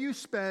more you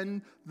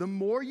spend, the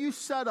more you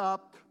set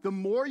up, the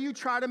more you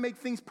try to make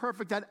things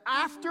perfect, that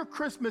after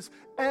Christmas,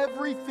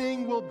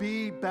 everything will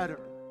be better.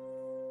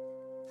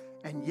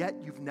 And yet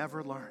you've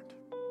never learned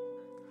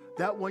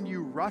that when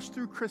you rush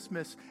through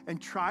Christmas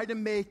and try to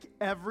make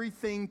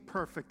everything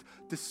perfect,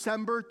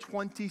 December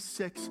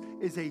 26th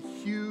is a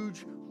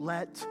huge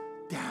let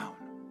down.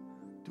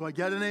 Do I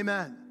get an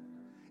amen?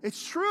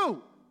 It's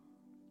true.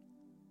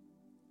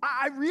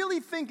 I really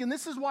think, and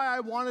this is why I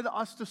wanted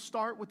us to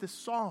start with this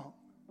song,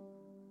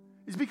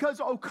 is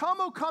because O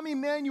come,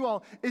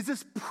 Emmanuel is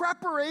this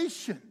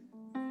preparation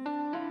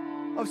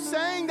of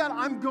saying that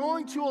I'm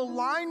going to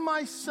align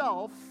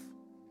myself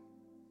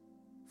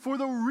for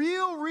the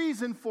real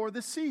reason for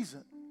the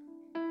season,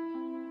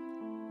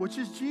 which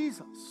is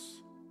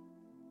Jesus.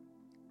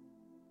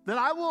 That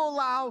I will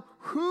allow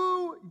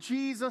who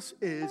Jesus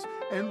is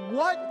and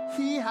what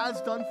he has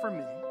done for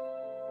me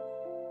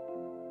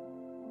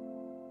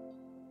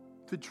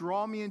to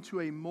draw me into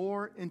a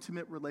more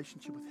intimate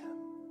relationship with him,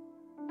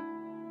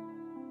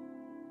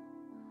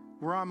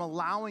 where I'm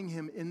allowing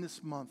him in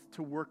this month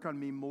to work on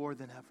me more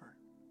than ever.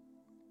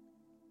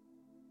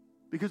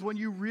 Because when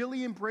you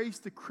really embrace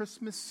the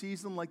Christmas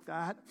season like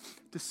that,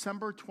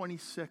 December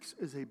 26th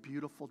is a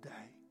beautiful day.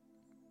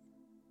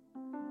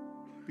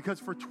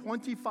 Because for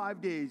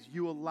 25 days,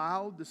 you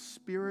allowed the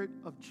Spirit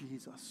of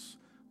Jesus,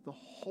 the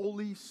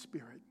Holy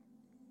Spirit,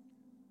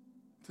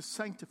 to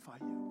sanctify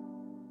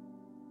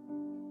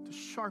you, to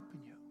sharpen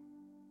you,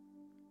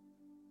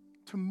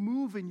 to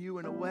move in you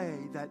in a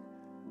way that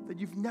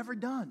you've never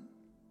done.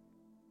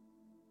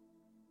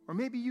 Or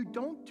maybe you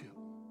don't do.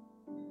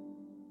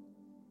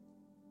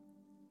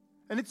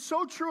 And it's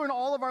so true in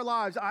all of our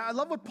lives. I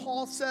love what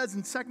Paul says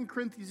in 2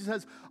 Corinthians. He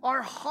says,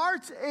 our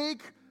hearts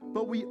ache,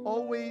 but we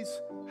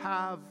always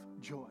have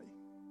joy.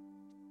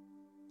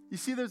 You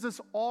see, there's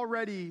this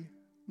already,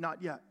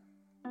 not yet.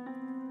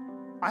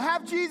 I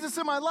have Jesus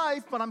in my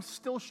life, but I'm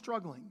still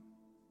struggling.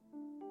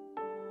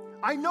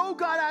 I know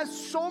God has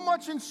so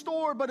much in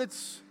store, but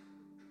it's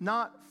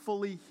not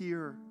fully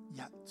here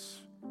yet.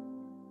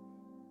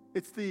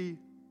 It's the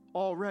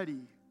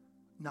already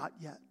not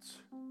yet.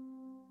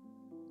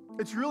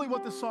 It's really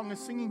what the song is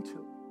singing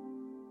to.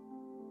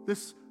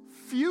 This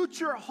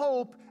future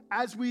hope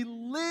as we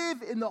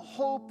live in the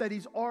hope that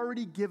he's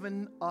already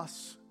given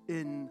us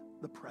in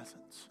the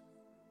present.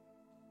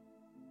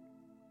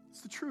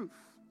 It's the truth.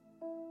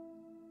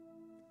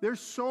 There's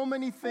so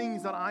many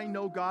things that I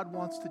know God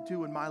wants to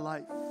do in my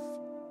life,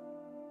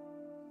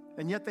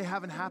 and yet they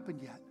haven't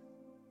happened yet.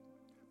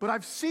 But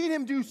I've seen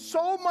him do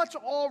so much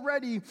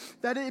already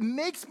that it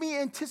makes me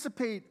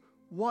anticipate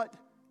what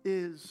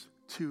is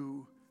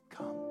to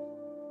come.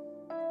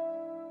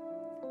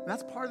 And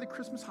that's part of the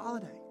Christmas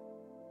holiday.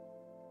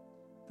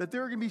 That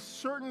there are going to be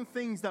certain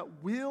things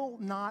that will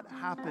not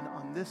happen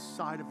on this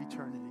side of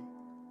eternity.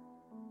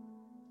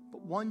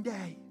 But one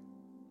day,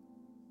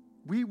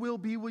 we will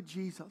be with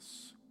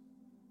Jesus.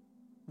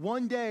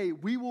 One day,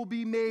 we will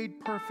be made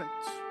perfect.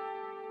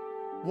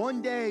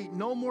 One day,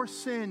 no more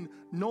sin,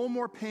 no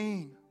more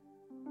pain.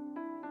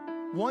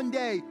 One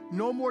day,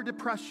 no more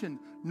depression,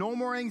 no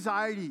more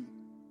anxiety.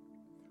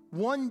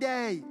 One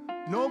day,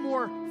 no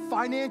more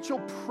financial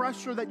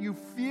pressure that you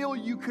feel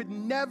you could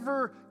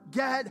never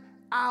get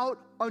out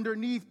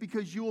underneath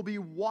because you will be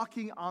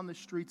walking on the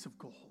streets of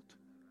gold.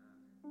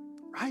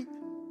 Right?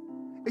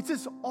 It's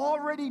just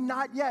already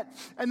not yet.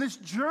 And this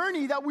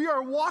journey that we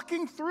are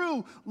walking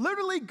through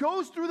literally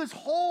goes through this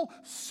whole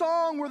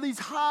song where these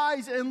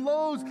highs and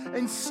lows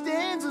and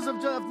stanzas of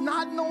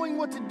not knowing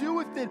what to do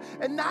with it.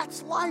 And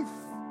that's life.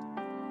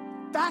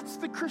 That's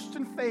the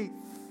Christian faith.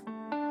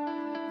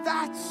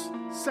 That's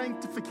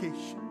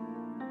sanctification.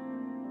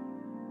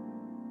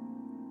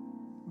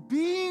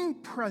 Being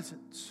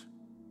present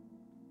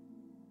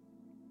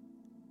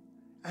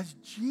as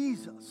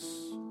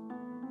Jesus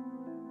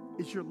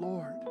is your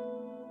Lord.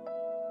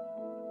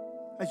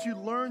 As you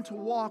learn to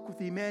walk with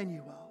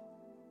Emmanuel.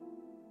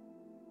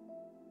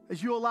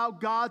 As you allow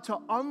God to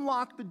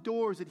unlock the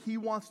doors that he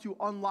wants to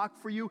unlock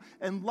for you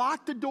and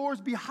lock the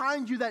doors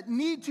behind you that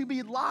need to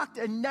be locked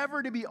and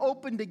never to be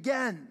opened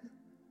again.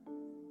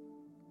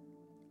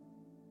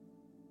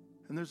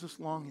 And there's this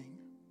longing.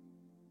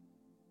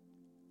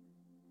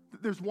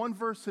 There's one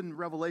verse in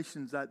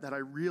Revelations that I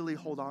really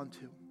hold on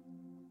to.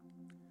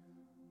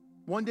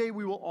 One day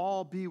we will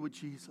all be with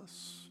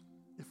Jesus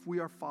if we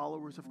are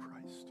followers of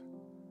Christ.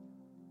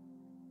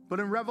 But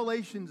in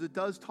Revelations, it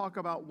does talk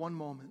about one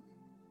moment.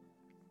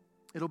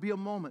 It'll be a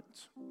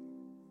moment.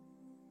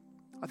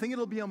 I think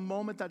it'll be a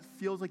moment that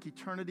feels like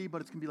eternity,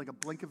 but it's going to be like a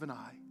blink of an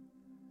eye.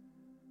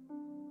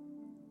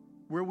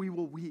 Where we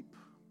will weep.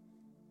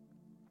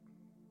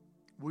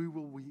 We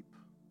will weep.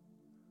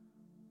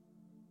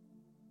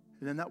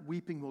 And then that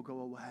weeping will go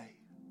away.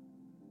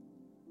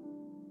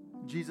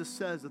 Jesus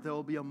says that there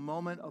will be a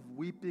moment of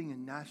weeping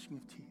and gnashing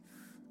of teeth.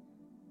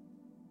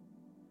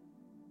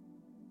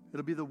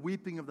 It'll be the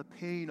weeping of the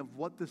pain of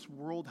what this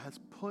world has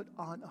put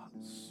on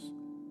us.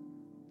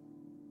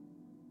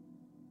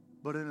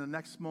 But in the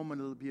next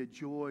moment, it'll be a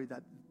joy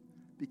that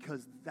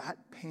because that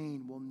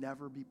pain will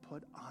never be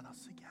put on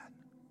us again.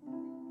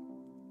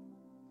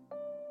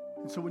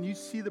 And so when you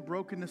see the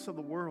brokenness of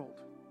the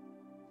world,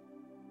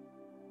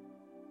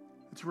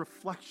 it's a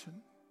reflection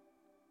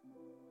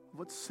of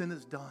what sin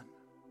has done.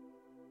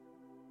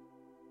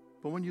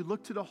 But when you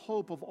look to the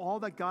hope of all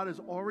that God has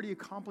already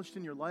accomplished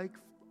in your life,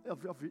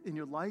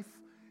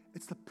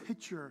 it's the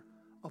picture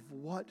of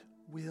what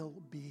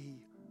will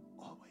be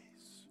always.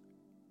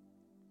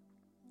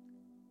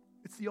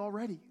 It's the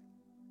already,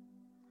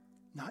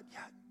 not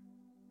yet.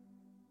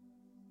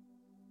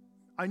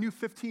 I knew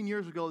 15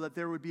 years ago that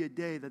there would be a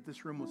day that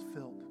this room was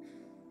filled,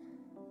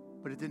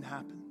 but it didn't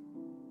happen.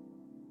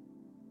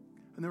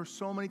 And there were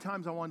so many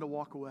times I wanted to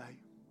walk away.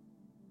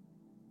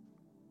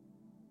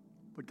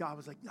 But God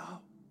was like,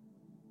 no.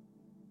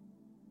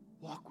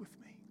 Walk with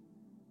me.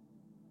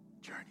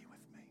 Journey with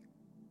me.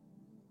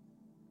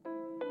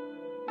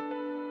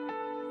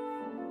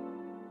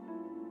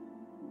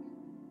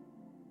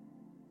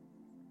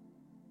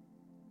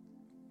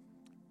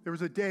 There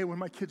was a day when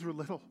my kids were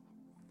little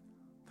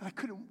that I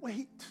couldn't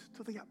wait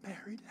till they got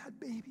married and had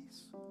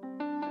babies.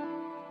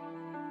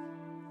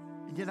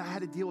 And yet I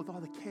had to deal with all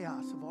the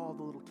chaos of all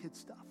the little kid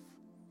stuff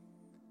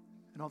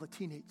and all the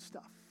teenage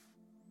stuff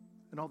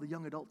and all the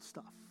young adult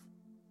stuff.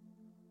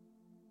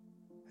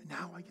 And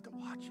now I get to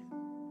watch it.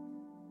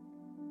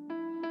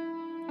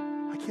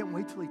 I can't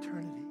wait till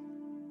eternity.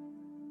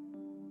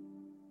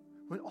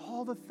 When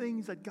all the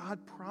things that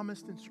God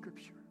promised in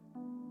Scripture,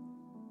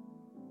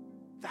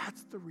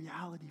 that's the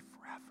reality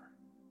forever.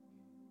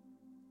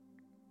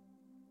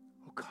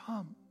 Oh,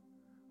 come,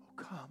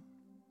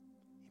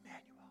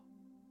 Emmanuel.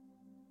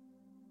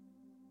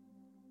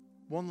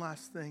 One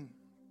last thing.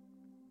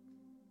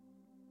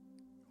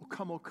 Oh,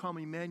 come,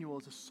 Emmanuel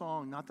is a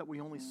song, not that we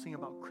only sing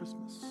about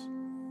Christmas,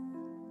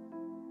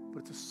 but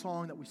it's a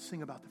song that we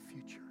sing about the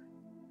future.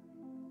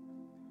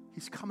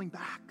 He's coming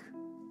back.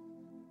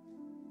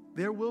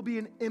 There will be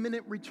an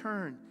imminent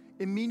return.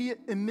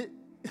 Imminent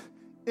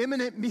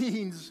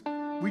means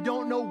we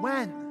don't know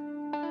when.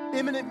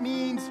 Imminent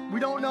means we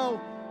don't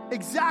know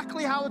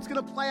exactly how it's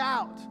going to play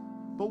out.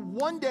 But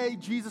one day,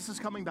 Jesus is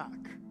coming back.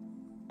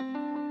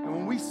 And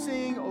when we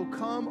sing, O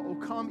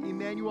come,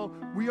 Emmanuel,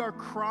 we are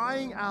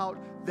crying out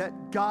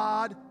that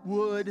God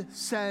would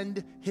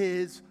send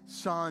his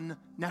son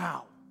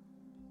now.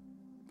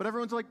 But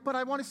everyone's like, but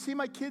I want to see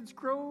my kids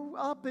grow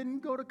up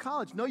and go to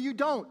college. No, you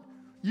don't.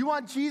 You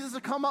want Jesus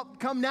to come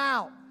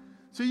now.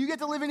 So you get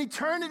to live in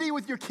eternity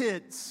with your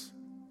kids.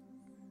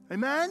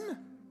 Amen?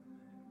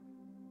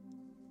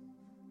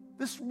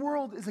 This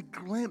world is a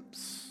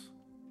glimpse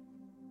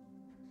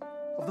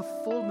of the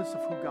fullness of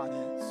who God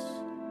is.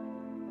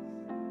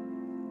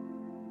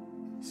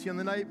 See, on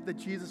the night that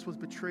Jesus was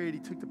betrayed, he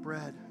took the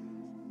bread.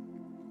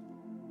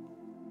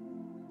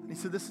 And he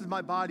said, this is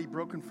my body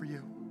broken for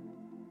you.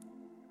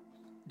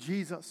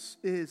 Jesus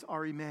is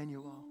our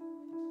Emmanuel.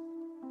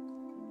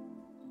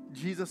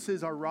 Jesus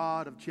is our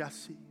rod of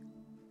Jesse.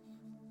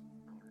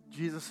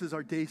 Jesus is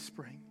our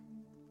dayspring.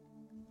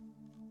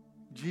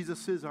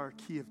 Jesus is our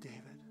key of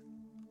David.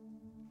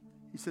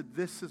 He said,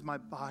 this is my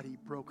body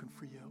broken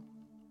for you.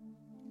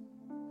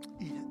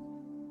 Eat it.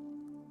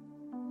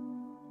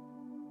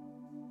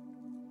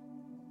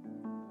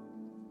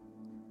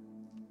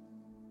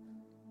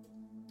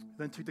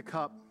 Then took the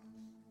cup.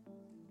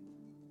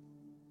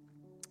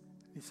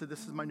 He said,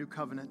 this is my new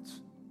covenant,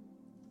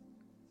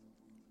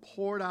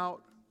 poured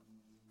out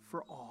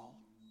for all.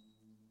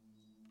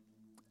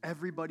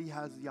 Everybody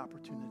has the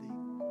opportunity.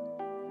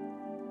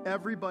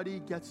 Everybody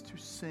gets to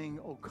sing,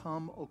 O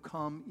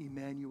come,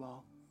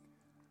 Emmanuel.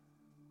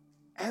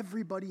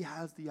 Everybody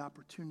has the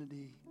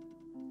opportunity.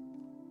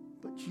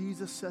 But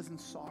Jesus says in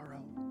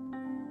sorrow,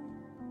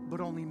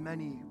 but only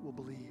many will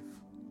believe.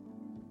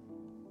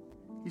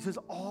 He says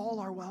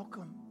all are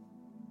welcome.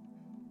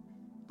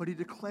 But he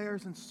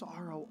declares in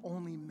sorrow,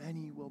 only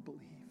many will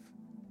believe.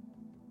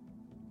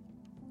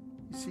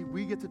 You see,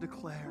 we get to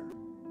declare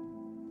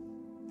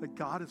that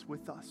God is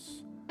with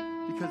us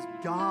because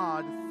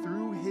God,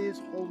 through his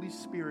Holy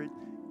Spirit,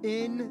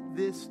 in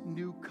this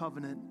new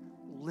covenant,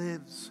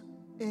 lives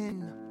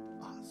in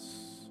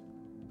us.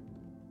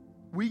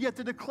 We get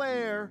to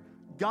declare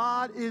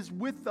God is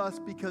with us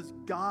because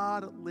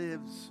God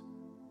lives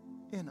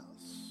in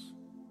us.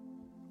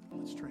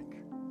 Let's drink.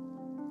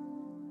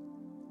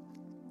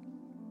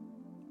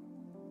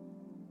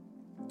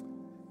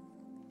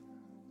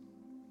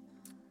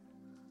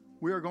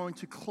 We are going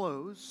to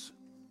close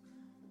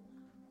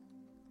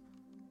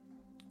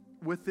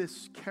with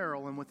this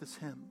carol and with this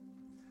hymn.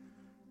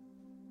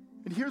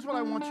 And here's what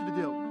I want you to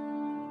do.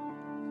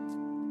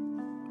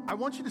 I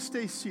want you to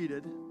stay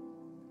seated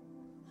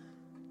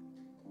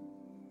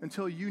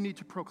until you need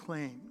to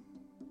proclaim.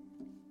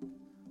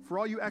 For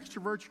all you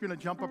extroverts, you're going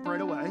to jump up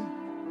right away.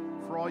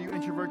 For all you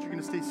introverts, you're going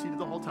to stay seated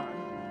the whole time.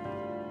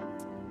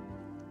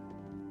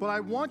 But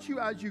I want you,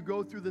 as you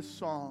go through this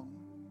song,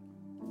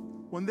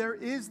 when there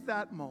is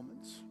that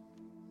moment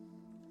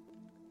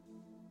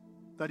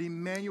that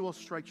Emmanuel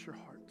strikes your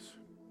heart,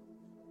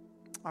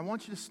 I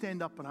want you to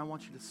stand up and I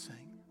want you to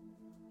sing.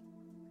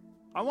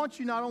 I want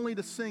you not only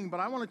to sing,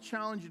 but I want to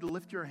challenge you to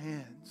lift your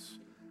hands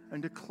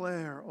and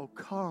declare, O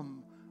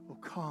come,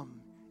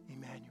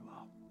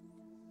 Emmanuel.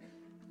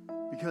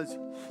 Because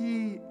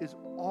he is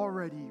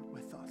already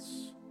with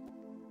us.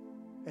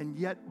 And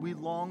yet we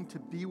long to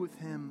be with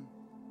him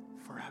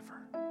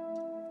forever.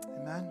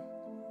 Amen?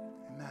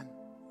 Amen.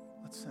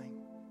 Let's sing.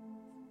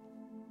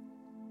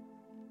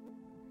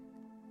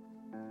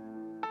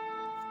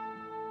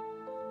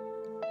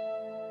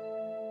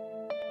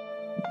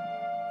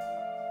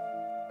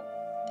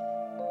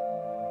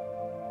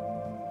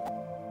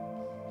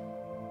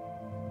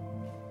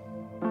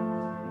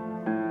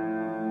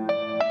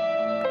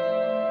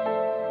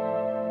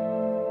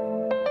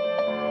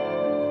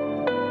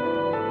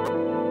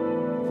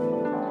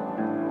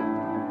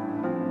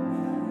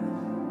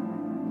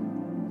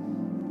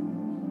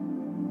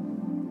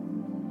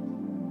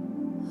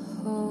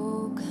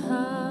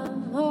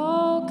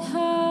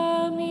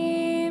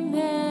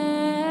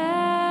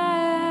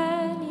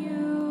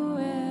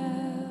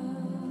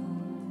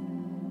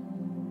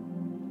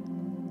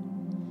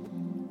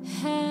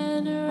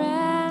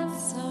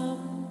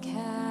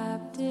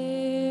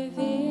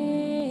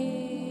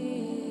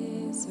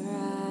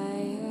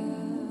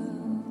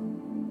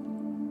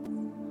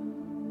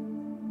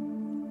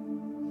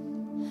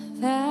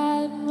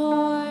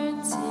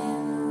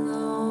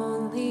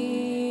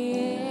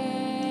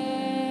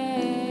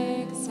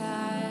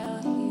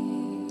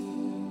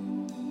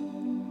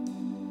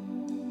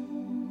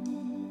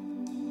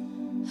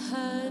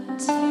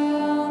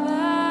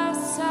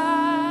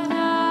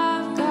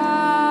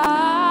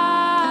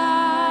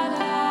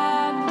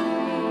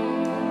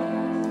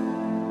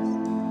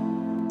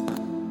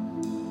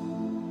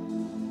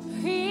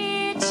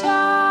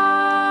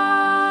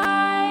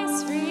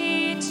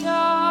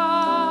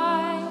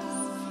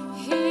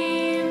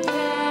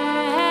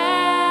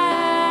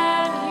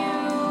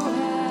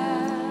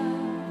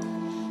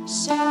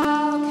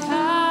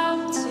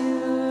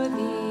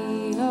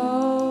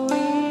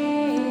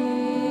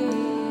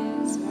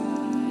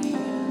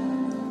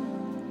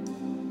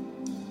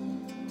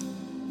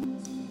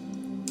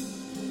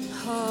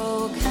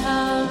 Oh,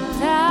 come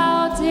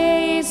thou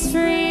day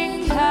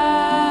spring, come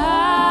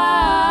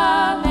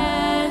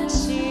and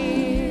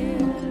cheer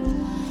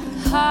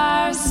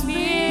our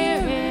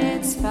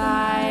spirits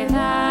by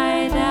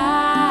thine advent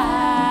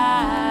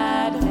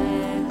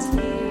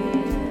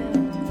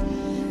here.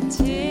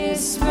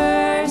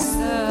 Disperse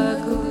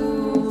the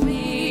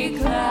gloomy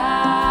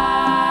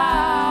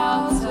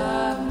clouds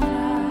of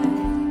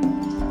night,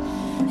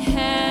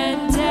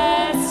 and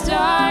death's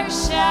dark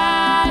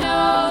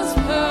shadows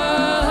put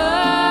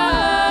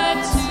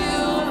to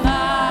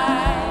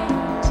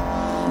light.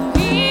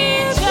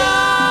 Rejoice,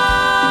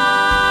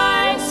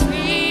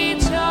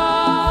 rejoice,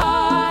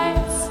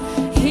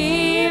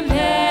 Emmanuel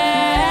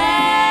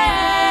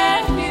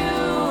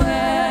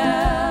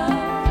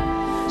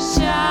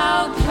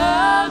shall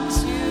come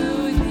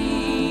to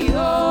thee,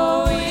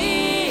 O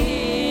Israel.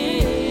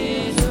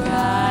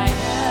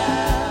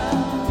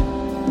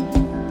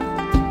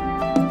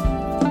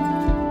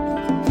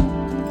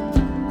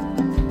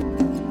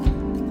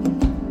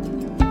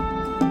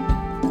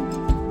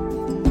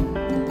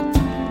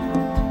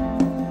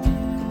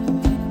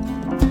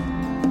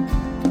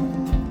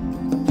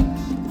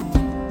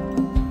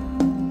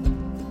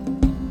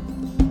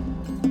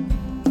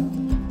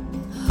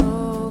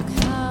 Oh,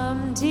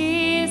 come,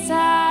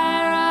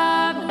 desire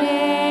of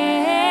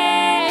nations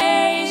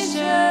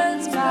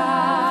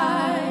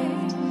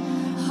guide,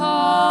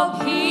 all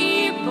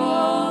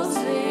peoples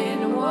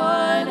in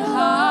one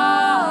heart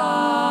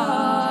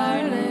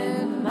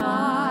and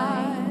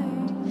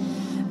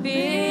mind.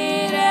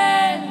 Bid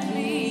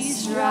envy,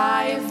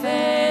 strife,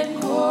 and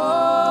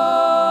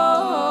quarrel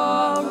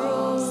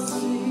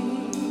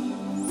cease.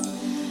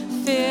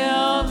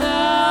 Fill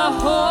the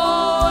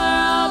whole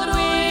world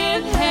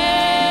with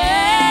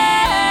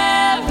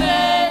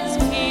heaven's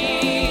peace.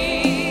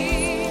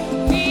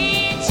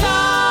 Rejoice,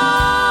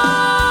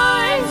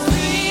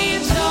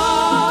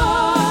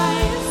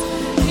 rejoice,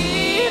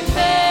 Emmanuel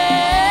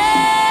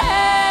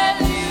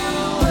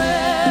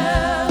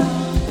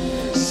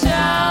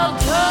shall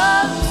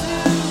come to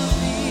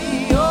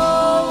thee, O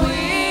Israel.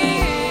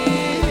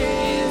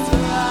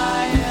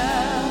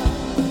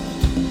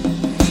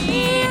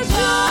 Rejoice,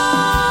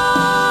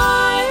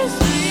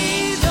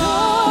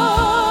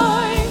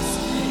 rejoice,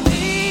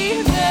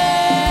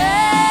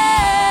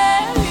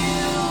 Emmanuel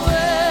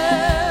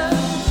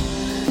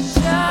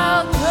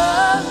shall come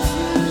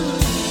to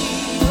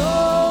thee, O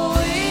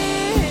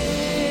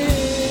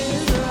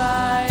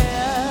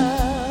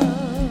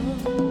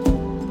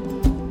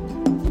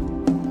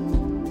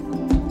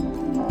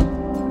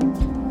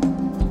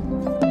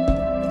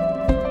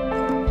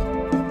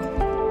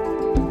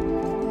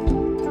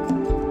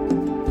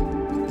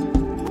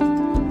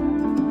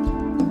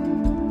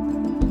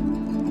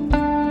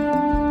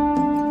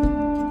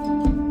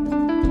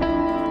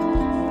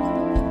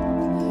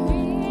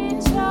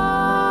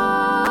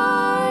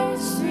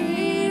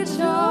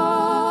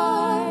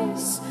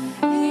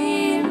Rejoice,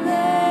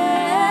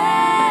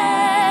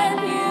 rejoice,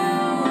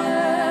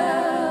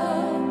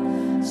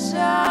 Emmanuel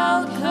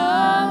shall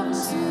come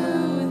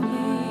to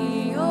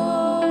thee,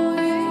 O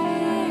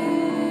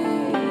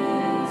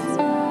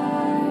Israel.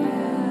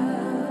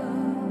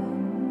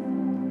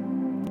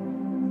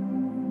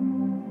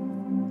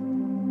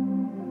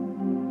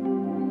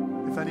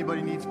 If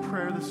anybody needs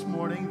prayer this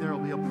morning, there will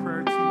be a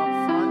prayer team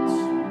up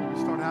front. We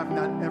start having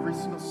that every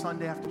single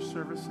Sunday after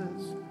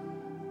services.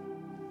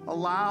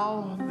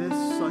 Allow this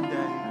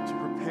Sunday to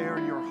prepare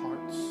your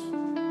hearts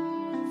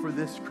for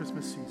this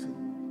Christmas season.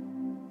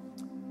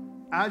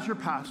 As your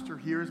pastor,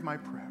 here is my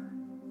prayer,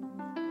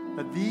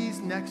 that these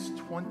next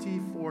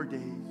 24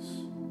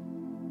 days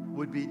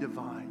would be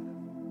divine.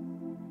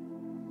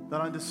 That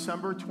on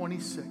December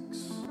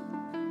 26th,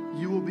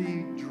 you will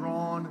be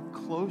drawn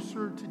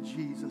closer to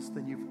Jesus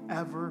than you've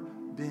ever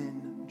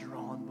been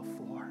drawn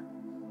before.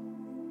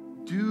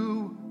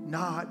 Do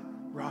not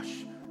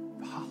rush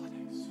the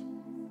holidays.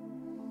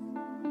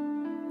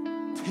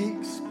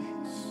 Take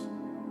space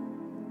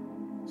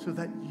so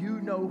that you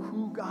know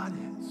who God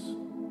is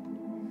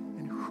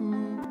and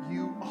who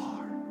you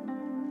are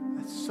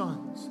as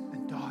sons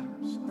and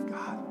daughters of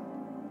God.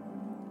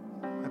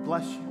 I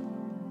bless you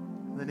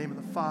in the name of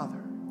the Father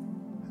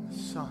and the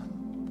Son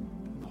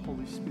and the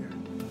Holy Spirit.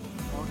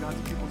 All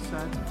God's people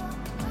said,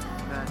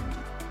 amen.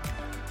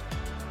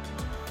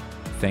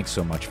 Thanks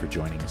so much for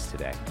joining us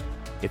today.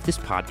 If this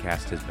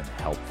podcast has been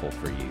helpful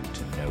for you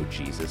to know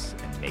Jesus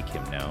and make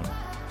him known,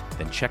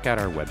 then check out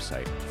our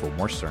website for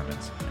more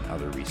sermons and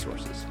other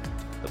resources,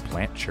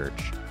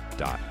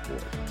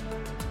 theplantchurch.org.